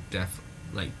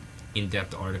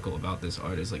in-depth article about this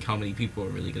artist? Like how many people are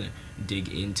really going to dig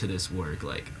into this work?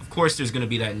 Like of course there's going to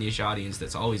be that niche audience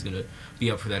that's always going to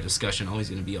be up for that discussion, always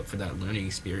going to be up for that learning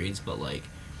experience, but like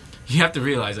you have to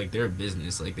realize like they're a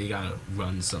business, like they got to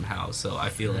run somehow. So I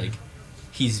feel like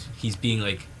he's being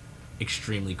like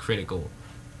extremely critical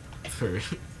for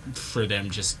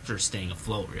them just for staying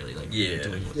afloat, really, like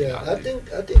doing what they gotta do.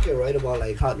 I think you're right about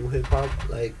like Hot New Hip Hop.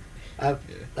 Like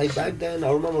like back then,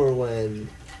 I remember when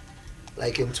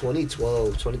like in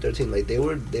 2012, 2013, like they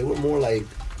were more like,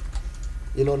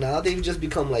 now they've just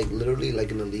become like literally like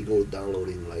an illegal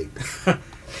downloading, like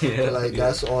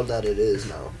that's all that it is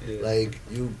now. Like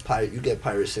you get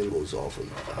pirate singles off of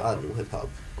Hot New Hip Hop,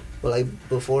 but like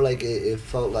before, like it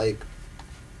felt like,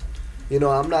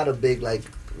 I'm not a big like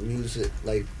music,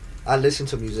 like I listen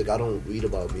to music, I don't read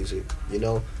about music,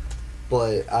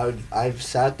 but I've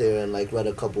sat there and like read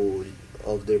a couple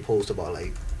of their posts about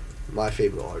like my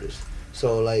favorite artists.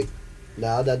 So like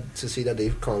now that to see that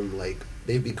they've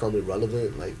become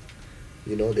irrelevant, like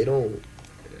they don't.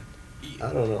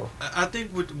 I don't know. I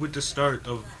think with the start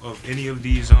of any of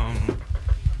these I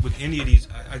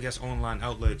guess online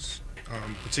outlets,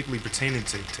 particularly pertaining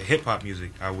to hip hop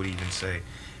music, I would even say,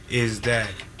 is that,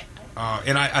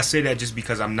 and I say that just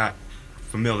because I'm not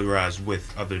familiarized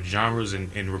with other genres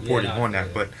and reporting on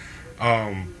that, but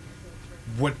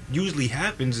what usually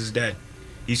happens is that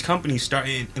these companies start,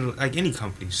 like any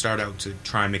company, start out to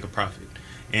try and make a profit,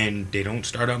 and they don't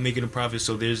start out making a profit.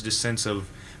 So there's this sense of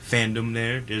fandom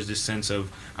there. There's this sense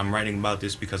of I'm writing about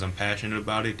this because I'm passionate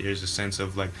about it. There's a sense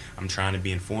of like I'm trying to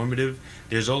be informative.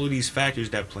 There's all of these factors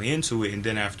that play into it, and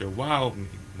then after a while,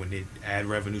 when the ad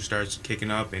revenue starts kicking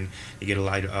up and you get a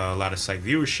lot of site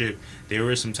viewership,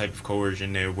 there is some type of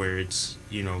coercion there where it's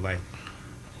like,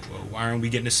 well, why aren't we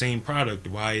getting the same product?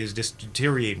 Why is this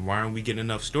deteriorating? Why aren't we getting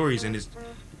enough stories? And it's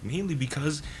mainly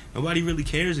because nobody really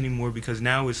cares anymore, because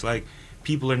now it's like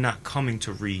people are not coming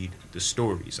to read the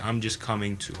stories. I'm just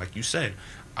coming to, like you said,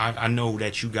 I know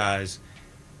that you guys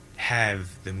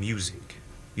have the music.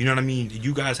 You know what I mean?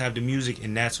 You guys have the music,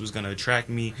 and that's what's going to attract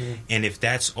me. And if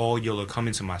that's all you'll come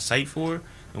into my site for,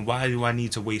 then why do I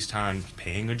need to waste time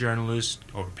paying a journalist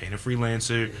or paying a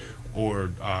freelancer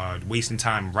or wasting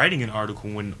time writing an article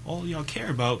when all y'all care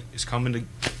about is coming to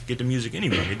get the music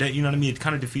anyway? You know what I mean? It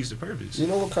kind of defeats the purpose. You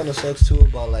know what kind of sucks too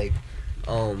about like,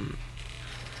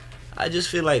 I just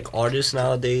feel like artists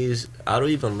nowadays, I don't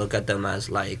even look at them as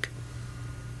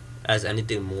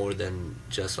anything more than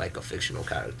just like a fictional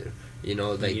character.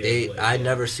 I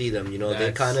never see them.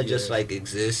 They kind of just like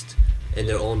exist in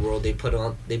their own world. They put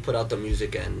out the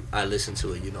music and I listen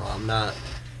to it. I'm not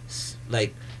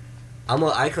like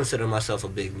I consider myself a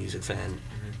big music fan,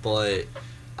 but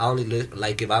I only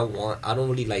if I want. I don't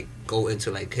really like go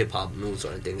into like hip hop news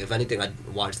or anything. If anything, I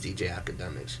watch DJ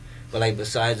Academics. but like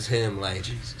besides him, like,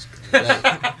 like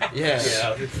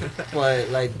yeah, but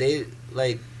like they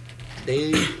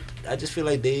I just feel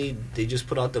like they just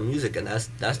put out the music, and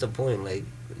that's the point. Like,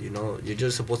 you know, you're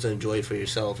just supposed to enjoy it for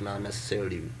yourself, not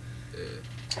necessarily,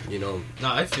 you know.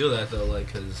 No, I feel that though, like,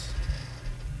 because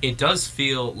it does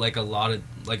feel like a lot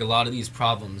of these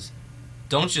problems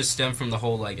don't just stem from the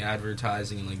whole like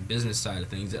advertising and like business side of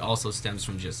things. It also stems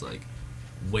from just like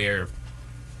where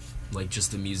like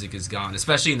just the music is gone,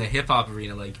 especially in the hip hop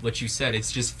arena. Like what you said,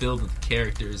 it's just filled with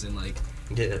characters and like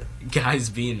guys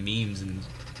being memes and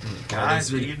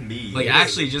guys being memes. Like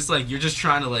actually, just like you're just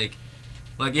trying to like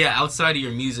yeah, outside of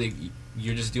your music,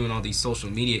 you're just doing all these social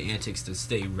media antics to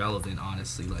stay relevant.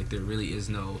 Honestly, like there really is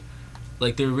no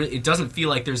like it doesn't feel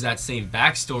like there's that same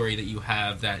backstory that you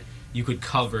have that you could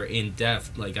cover in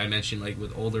depth, like I mentioned, like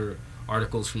with older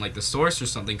articles from like The Source or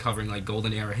something covering like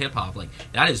golden era hip hop. Like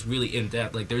that is really in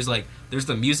depth. Like there's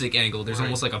the music angle. There's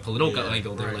almost like a political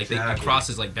angle there. Like it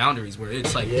crosses like boundaries where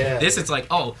it's like this. It's like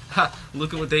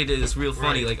look at what they did. It's real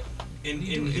funny. Like and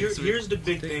here's the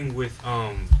big thing with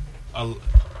the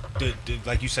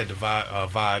like you said, the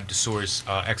vibe, The Source,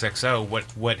 XXL.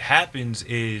 What happens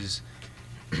is,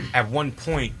 at one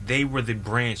point, they were the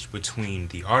branch between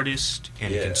the artist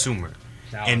and the consumer.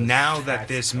 Now that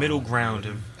this middle ground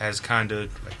has kind of,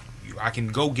 like, I can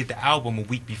go get the album a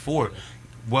week before.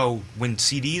 Well, when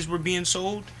CDs were being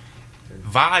sold,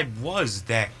 Vibe was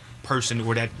that person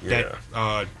or that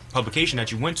publication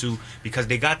that you went to because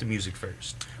they got the music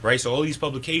first, right? So all these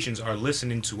publications are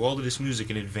listening to all of this music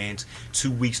in advance, 2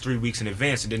 weeks, 3 weeks in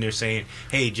advance, and then they're saying,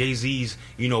 hey, Jay-Z's,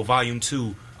 Volume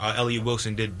 2, Elliot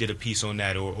Wilson did a piece on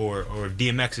that, or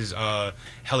DMX's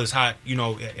Hell Is Hot,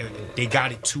 they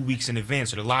got it 2 weeks in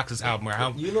advance, or the Lox's album, or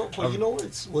how you know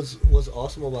what's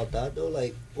awesome about that though?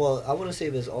 Like, well, I wouldn't say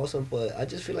it's awesome, but I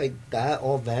just feel like that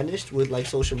all vanished with like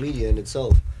social media in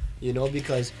itself,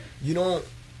 because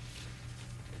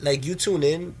like you tune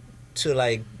in to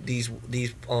like these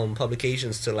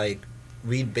publications to like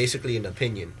read basically an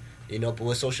opinion. But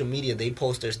with social media, they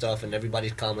post their stuff and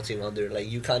everybody's commenting on there. Like,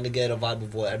 you kind of get a vibe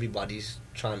of what everybody's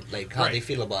trying, like, how they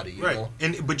feel about it, you know?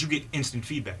 But you get instant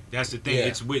feedback. That's the thing.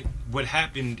 It's what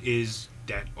happened is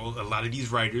that a lot of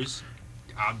these writers,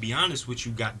 I'll be honest with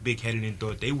you, got big-headed and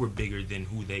thought they were bigger than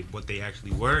what they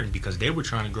actually were. And because they were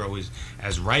trying to grow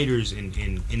as writers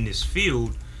in this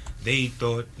field, they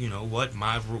thought, what,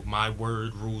 my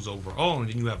word rules over all. And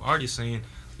then you have artists saying,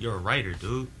 you're a writer,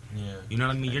 dude. Yeah. You know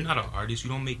what I mean? You're not an artist. You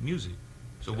don't make music.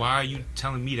 So why are you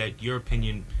telling me that your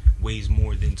opinion weighs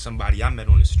more than somebody I met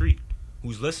on the street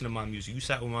who's listening to my music? You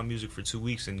sat with my music for 2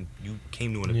 weeks and you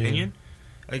came to an opinion?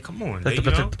 Like, come on. That's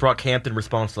the Brockhampton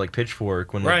response to, like,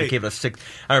 Pitchfork when they gave it a 6.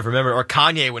 I don't remember. Or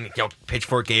Kanye when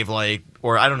Pitchfork gave, like,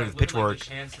 or I don't know if Pitchfork. Like the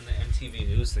Chance and the MTV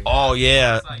News thing. Oh,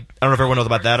 yeah. I don't know if everyone knows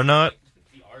about that or not.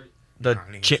 The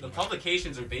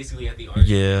publications are basically at the artist.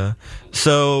 Yeah.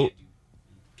 So...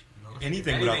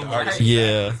 Anything without the artist.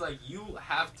 Yeah. It's like you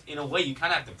have to, in a way, you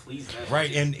kind of have to please them.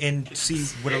 Right, and see,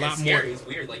 with a lot more... It's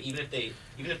weird. Like, even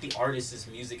if the artist's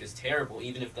music is terrible,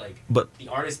 even if, like, but the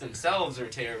artists themselves are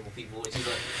terrible people, which is,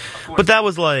 like, of course... But that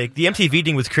was, like, the MTV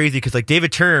thing was crazy because, like,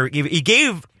 David Turner, he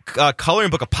gave Coloring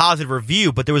Book a positive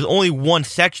review, but there was only one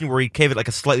section where he gave it, like,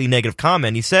 a slightly negative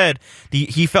comment. He said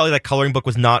he felt like that Coloring Book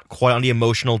was not quite on the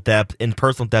emotional depth and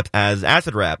personal depth as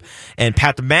Acid Rap. And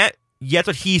Pat the Matt... Yeah, that's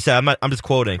what he said. I'm just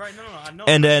quoting. Right, no, I know.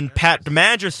 And then Pat, the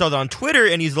manager, saw it on Twitter,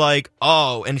 and he's like,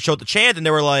 oh, and showed the chant, and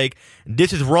they were like,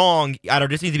 this is wrong. Either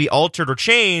this needs to be altered or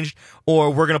changed,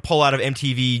 or we're going to pull out of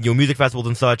MTV, music festivals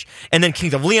and such. And then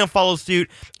Kings of Leon follows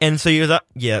suit, and so he was like,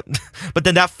 yeah. But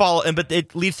then but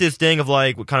it leads to this thing of,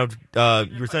 like, what kind of,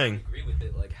 you were saying. I agree with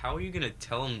it. Like, how are you going to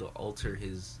tell him to alter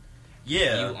his view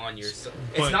on yourself?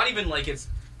 It's not even like it's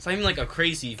not even like a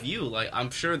crazy view. Like, I'm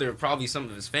sure there are probably some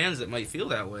of his fans that might feel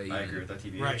that way. I agree with that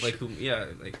TV. Right. Like,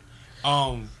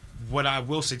 what I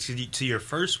will say to your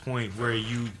first point, where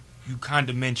you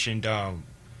kind of mentioned,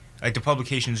 like the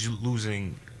publications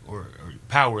losing or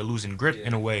power, losing grip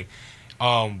in a way,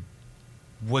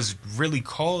 was really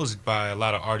caused by a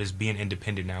lot of artists being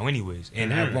independent now, anyways.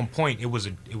 And at one point, it was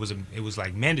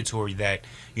like mandatory that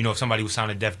if somebody was signed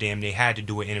to Def Jam, they had to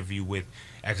do an interview with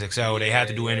XXL. They had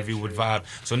to do an interview with Vibe.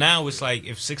 So now it's like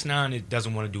if 6ix9ine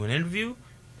doesn't want to do an interview,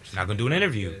 he's not going to do an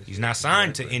interview. He's not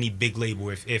signed to any big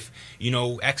label. If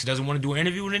X doesn't want to do an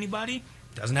interview with anybody,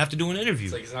 doesn't have to do an interview.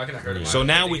 It's like it's not going to hurt him. So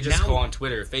now we just go on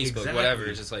Twitter, Facebook, whatever.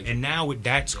 It's just like, and now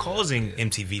that's causing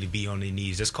MTV to be on their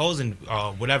knees. It's causing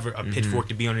Pitchfork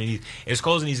to be on their knees. It's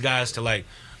causing these guys to like,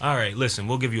 all right, listen,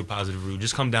 we'll give you a positive review.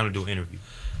 Just come down and do an interview.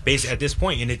 Basically, at this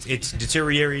point, and it's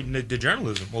deteriorating the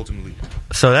journalism ultimately.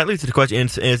 So that leads to the question: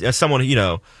 as someone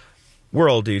we're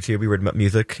all dudes here. We read about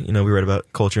music, we read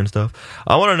about culture and stuff.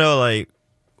 I want to know, like,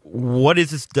 what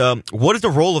is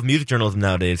the role of music journalism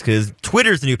nowadays? Because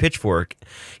Twitter's the new pitchfork.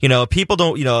 People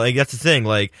don't, like, that's the thing.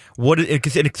 Like,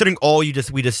 considering all we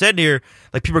just said here,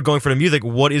 like, people are going for the music.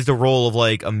 What is the role of,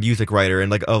 like, a music writer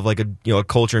and, like, of, like, a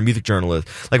culture and music journalist?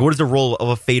 Like, what is the role of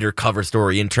a Fader cover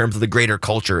story in terms of the greater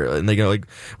culture? And, like,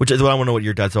 which is what I want to know what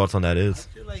your dad's thoughts on that is.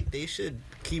 I feel like they should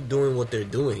keep doing what they're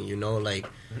doing, like.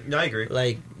 No, I agree.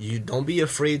 Like, you don't be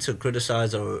afraid to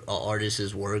criticize a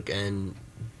artist's work, and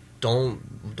don't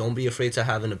be afraid to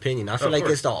have an opinion. I feel like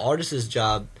it's the artist's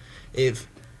job.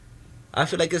 I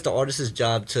feel like it's the artist's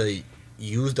job to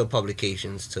use the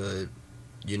publications to,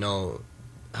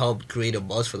 help create a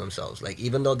buzz for themselves. Like,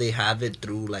 even though they have it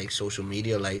through, like, social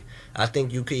media, like, I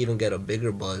think you could even get a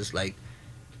bigger buzz. Like,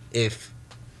 if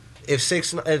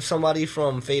somebody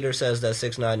from Fader says that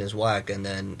 6ix9ine is whack, and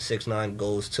then 6ix9ine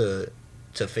goes to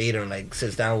Fader and, like,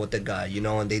 sits down with the guy,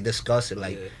 and they discuss it,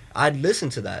 like, I'd listen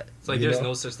to that. It's like there's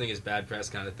no such thing as bad press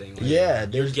kind of thing. Like, yeah,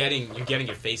 you're getting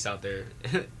your face out there,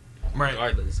 right?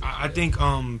 Regardless. I think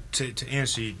to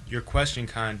answer your question,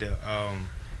 kinda,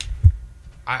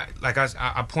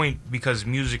 I point because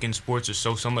music and sports are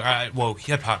so similar.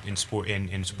 Hip hop and sports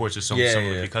are so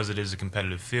similar because it is a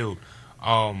competitive field.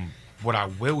 What I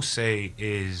will say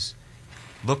is,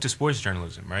 look to sports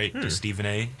journalism, right? To Stephen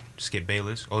A., Skip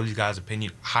Bayless, all these guys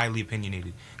highly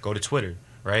opinionated. Go to Twitter,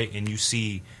 right? And you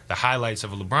see the highlights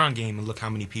of a LeBron game, and look how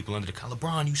many people under the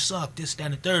LeBron, you suck, this, that,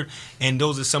 and the third. And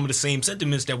those are some of the same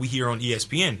sentiments that we hear on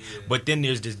ESPN. Yeah. But then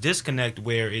there's this disconnect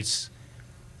where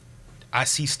I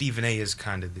see Stephen A. as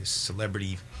kind of this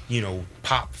celebrity,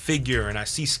 pop figure, and I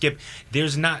see Skip.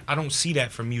 I don't see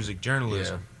that for music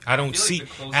journalism. Yeah. I don't see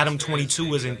Adam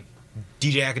 22 isn't.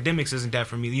 DJ Academics isn't that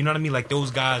for me. You know what I mean? Like,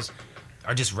 those guys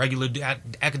are just regular.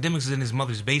 Academics is in his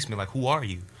mother's basement. Like, who are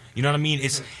you? You know what I mean?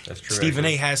 That's true. Stephen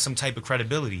A. has some type of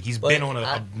credibility. He's been on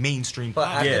a mainstream. But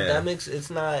Academics, it's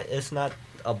not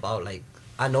about, like,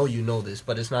 I know you know this,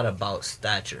 but it's not about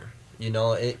stature.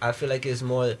 I feel like it's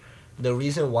more the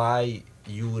reason why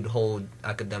you would hold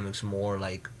Academics more,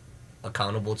 like,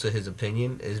 accountable to his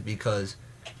opinion is because,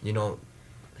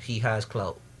 he has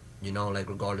clout. Like,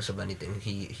 regardless of anything,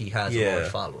 he has a large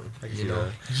following.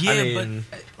 Yeah, I mean,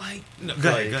 but like, no, go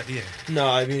ahead. Yeah. No,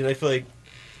 I mean, I feel like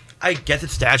I guess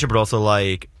it's stature, but also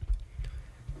like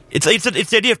it's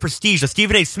the idea of prestige. So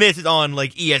Stephen A. Smith is on,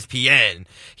 like, ESPN.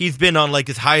 He's been on, like,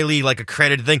 this highly, like,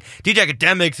 accredited thing. DJ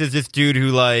Academics is this dude who,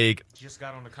 like, just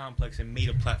got on the complex and made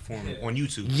a platform on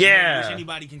YouTube. Yeah, which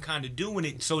anybody can kind of do in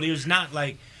it. So there's not,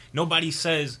 like, nobody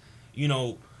says,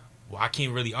 well, I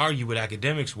can't really argue with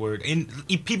Academics' word. And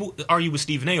people argue with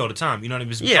Stephen A. all the time. You know what I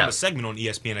mean? It's become a segment on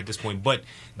ESPN at this point. But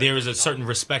there is a certain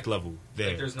respect level there.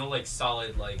 Like, there's no, like,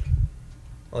 solid, like,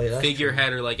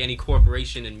 figurehead or, like, any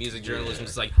corporation in music journalism.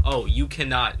 It's like, oh, you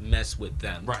cannot mess with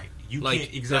them. Right. You like,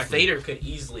 can't, exactly. The Fader could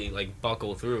easily, like,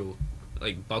 buckle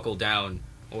down.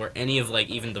 Or any of, like,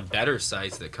 even the better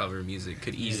sites that cover music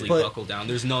could easily buckle down.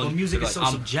 There's no... Well, music is so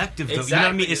subjective, though. Exactly. You know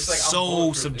what I mean? It's like,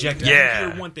 so subjective. Yeah.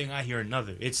 You hear one thing, I hear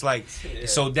another. It's like...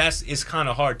 So it's kind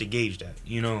of hard to gauge that,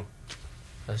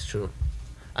 That's true.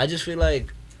 I just feel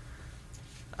like...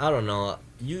 I don't know.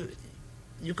 You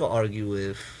can argue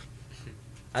with...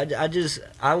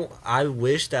 I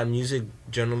wish that music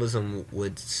journalism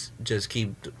would just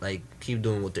keep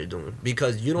doing what they're doing.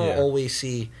 Because you don't always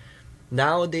see...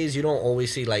 Nowadays, you don't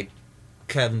always see, like,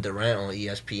 Kevin Durant on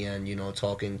ESPN,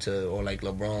 talking to, or, like,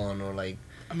 LeBron, or, like...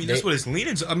 I mean, that's what it's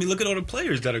leaning to. I mean, look at all the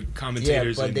players that are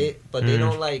commentators. Yeah, they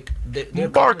don't, like... They're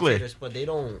Barkley. But they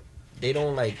don't,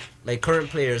 like, current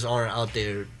players aren't out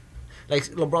there... Like,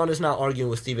 LeBron is not arguing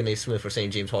with Stephen A. Smith for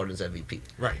saying James Harden's MVP.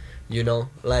 Right.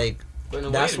 Like...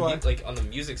 But that's why... Like, on the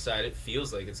music side, it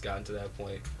feels like it's gotten to that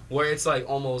point. Where it's, like,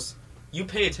 almost... You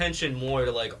pay attention more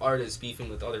to, like, artists beefing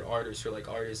with other artists, or, like,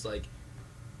 artists, like...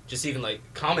 Just even, like,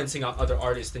 commenting on other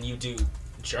artists than you do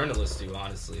journalists do,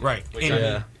 honestly. Right. Which,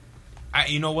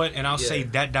 you know what? And I'll say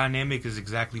that dynamic is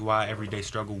exactly why Everyday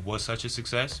Struggle was such a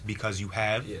success, because you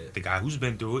have the guy who's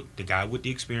been through it, the guy with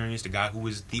the experience, the guy who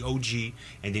is the OG,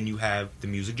 and then you have the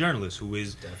music journalist who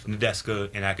is Nadeska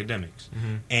and Academics.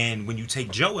 Mm-hmm. And when you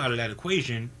take Joe out of that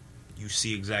equation, you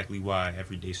see exactly why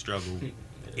Everyday Struggle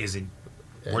isn't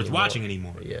worth watching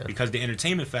anymore. Yeah. Because the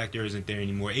entertainment factor isn't there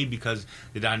anymore. Because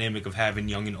the dynamic of having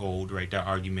young and old, right? That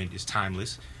argument is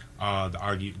timeless.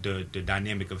 The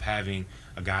dynamic of having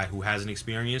a guy who hasn't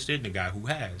experienced it and a guy who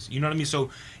has. You know what I mean? So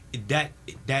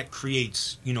that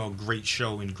creates, a great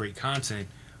show and great content.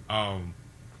 And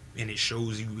it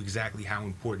shows you exactly how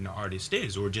important the artist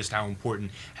is, or just how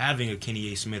important having a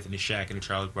Kenny A. Smith and a Shaq and a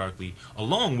Charles Barkley,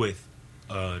 along with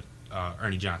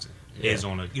Ernie Johnson. is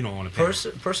on a on a panel.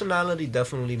 Personality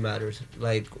definitely matters,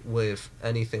 like with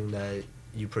anything that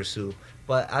you pursue.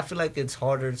 But I feel like it's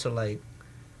harder to like,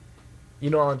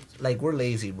 like we're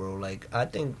lazy, bro. Like I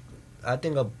think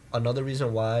another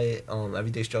reason why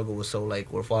Everyday Struggle was so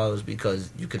like worthwhile is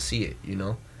because you could see it.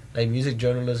 Like music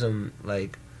journalism,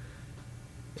 like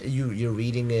you're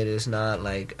reading it. It's not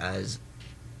like as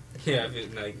yeah,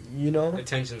 like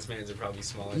attention spans are probably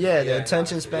smaller. Yeah, the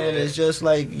attention span is just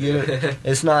like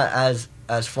it's not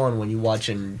as fun when you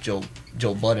watching Joe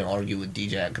Budden argue with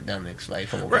DJ Academics like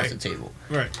from across the table.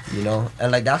 Right.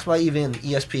 And like that's why even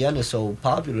ESPN is so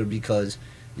popular because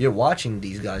you're watching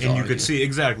these guys and argue. you could see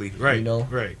exactly right.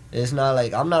 Right. It's not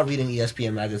like I'm not reading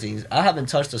ESPN magazines. I haven't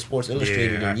touched a Sports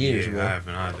Illustrated in years, bro. I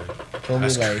haven't either. I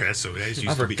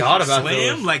forgot about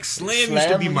Slam. those. Like Slam used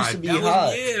to be my hot.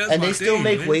 That's and my they still thing,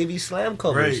 make man. wavy Slam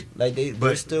covers. Right. Like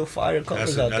they're still fire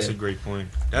covers out there. That's a great point.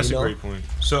 That's a great point.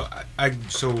 So I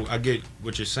get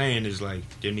what you're saying is like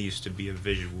there needs to be a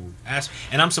visual aspect,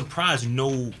 and I'm surprised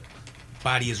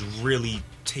nobody is really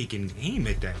taking aim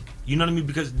at that. You know what I mean?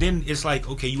 Because then it's like,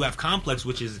 okay, you have Complex,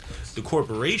 which is the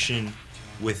corporation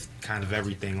with kind of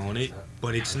everything on it,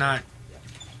 but it's not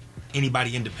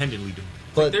anybody independently doing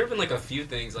it. But there have been like a few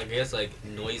things, like I guess like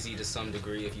Noisy to some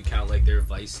degree if you count like their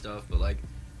Vice stuff, but like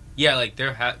yeah, like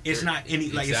it's not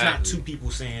any like it's not two people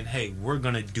saying, "Hey, we're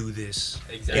gonna do this."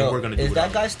 Exactly. And we're gonna do is it.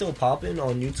 that guy still popping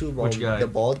on YouTube? Which guy? The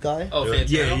bald guy? Oh,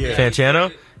 Fantano? Yeah.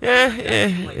 Fantano? Yeah.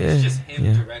 Like, it's just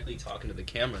him directly talking to the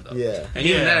camera though. Yeah. And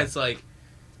even then, it's like,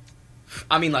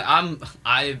 I mean, like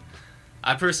I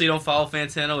personally don't follow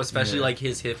Fantano, especially like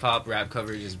his hip hop rap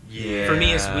coverage is for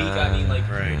me it's weak. I mean, like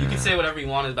you can say whatever you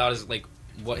want about his like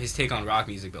what his take on rock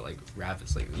music, but like rap,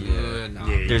 it's like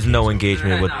there's no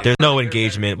engagement with. There's no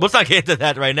engagement. Let's not get into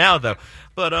that right now though.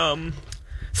 But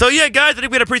so yeah, guys, I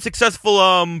think we had a pretty successful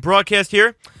broadcast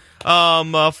here.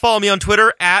 Follow me on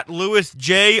Twitter at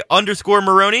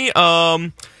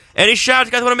LewisJ_Maroney. Any shouts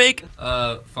you guys want to make?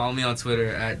 Follow me on Twitter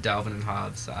at Dalvin and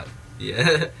Hobbs.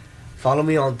 Yeah. Follow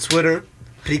me on Twitter,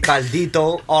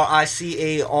 Ricardito,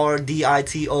 RICARDITO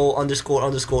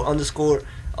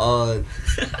 ____.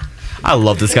 I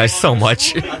love this guy so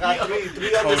much. I got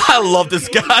three I love this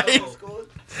guy.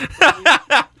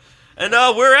 And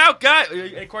we're out, guys.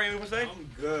 Any Corey, anything to say? I'm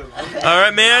good. All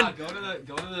right, man. Go to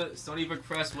the Stony Brook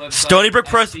Press website. Stony Brook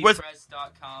Press.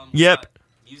 SBpress.com. Yep.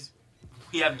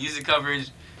 We have music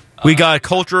coverage. We got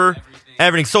culture,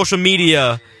 everything, social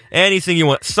media, anything you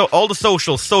want. So all the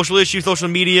social issues, social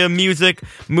media, music,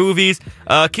 movies.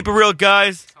 Keep it real,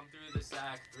 guys. Come through the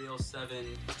SAC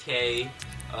 307K.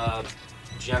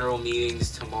 General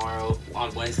meetings tomorrow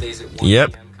on Wednesdays at 1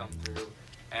 p.m. Come through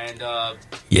and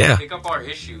pick up our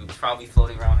issue. It's probably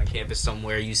floating around on campus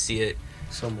somewhere. You see it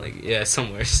somewhere.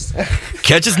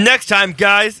 Catch us next time,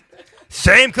 guys.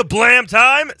 Same kablam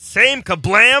time, same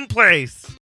kablam place.